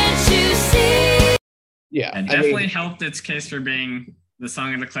can't you see? Yeah, it definitely helped its case for being the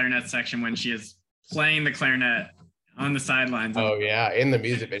song in the clarinet section when she is playing the clarinet on the sidelines. Oh yeah, in the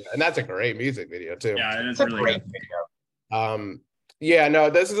music video, and that's a great music video too. Yeah, it is a really great video. Yeah, no,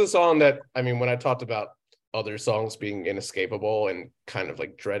 this is a song that, I mean, when I talked about other songs being inescapable and kind of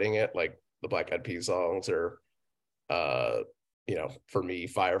like dreading it, like the Black Eyed Peas songs or, for me,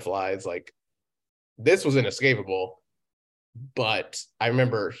 Fireflies, like this was inescapable. but I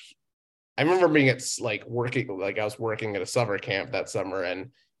remember being at like working, like I was working at a summer camp that summer,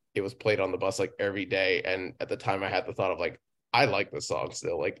 and it was played on the bus like every day. And at the time I had the thought of like, I like this song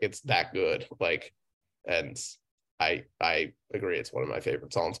still, like it's that good. Like, and I agree, it's one of my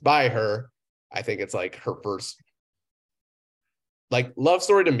favorite songs by her. I think it's like her first, like, Love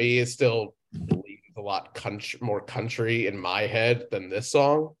Story to me is still a lot more country in my head than this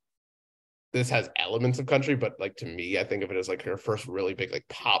song. This has elements of country, but like to me, I think of it as like her first really big like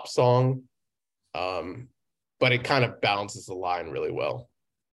pop song. But it kind of balances the line really well.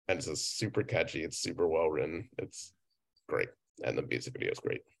 And it's just super catchy. It's super well written. It's great. And the music video is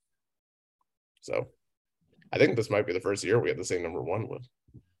great. So I think this might be the first year we have the same number one with.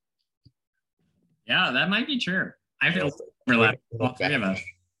 Yeah, that might be true. I feel overlap all three of us.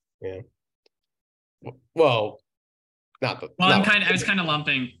 Yeah. Well, not the. Well, I was kind of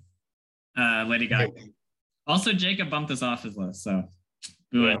lumping Lady Gaga. Also, Jacob bumped us off his list, so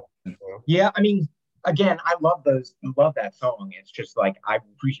yeah. I mean, again, I love that song. It's just like I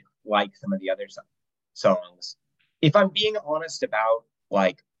really like some of the other songs. If I'm being honest about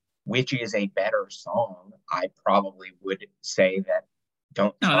like which is a better song, I probably would say that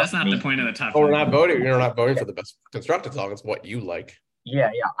Don't. No, that's not the point of the top. Oh, we're not voting. You're not voting for the best constructed song. It's what you like. Yeah.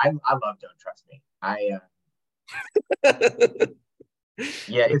 I love Don't Trust Me.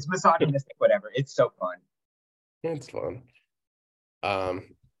 Yeah, it's misogynistic, whatever. It's so fun. It's fun. All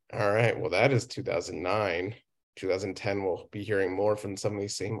right. Well, that is 2009. 2010, we'll be hearing more from some of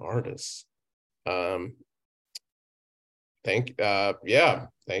these same artists. Thank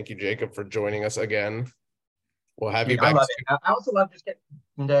you, Jacob, for joining us again. We'll have you back. I love it. I also love just getting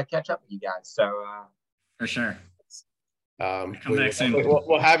to catch up with you guys. So for sure. Come back soon.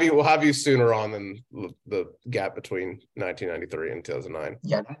 We'll have you sooner on than the gap between 1993 and 2009.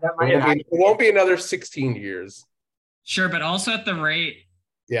 Yeah, that might it won't be another 16 years. Sure, but also at the rate.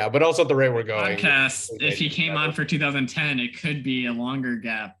 Yeah, but also at the rate we're going. Podcast. If he came on for 2010, it could be a longer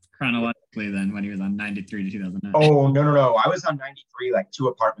gap chronologically than when he was on 93 to 2009. Oh no! I was on 93 like 2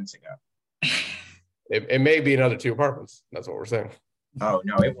 apartments ago. It may be another 2 apartments. That's what we're saying. Oh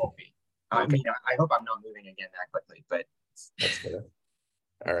no, it won't be. I mean, I hope I'm not moving again that quickly, but that's fair.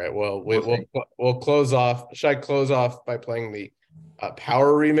 All right. Well, we'll close off. Should I close off by playing the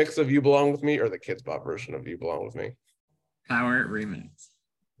Power remix of "You Belong with Me" or the Kids Bop version of "You Belong with Me"? Power remix.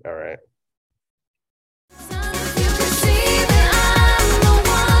 All right.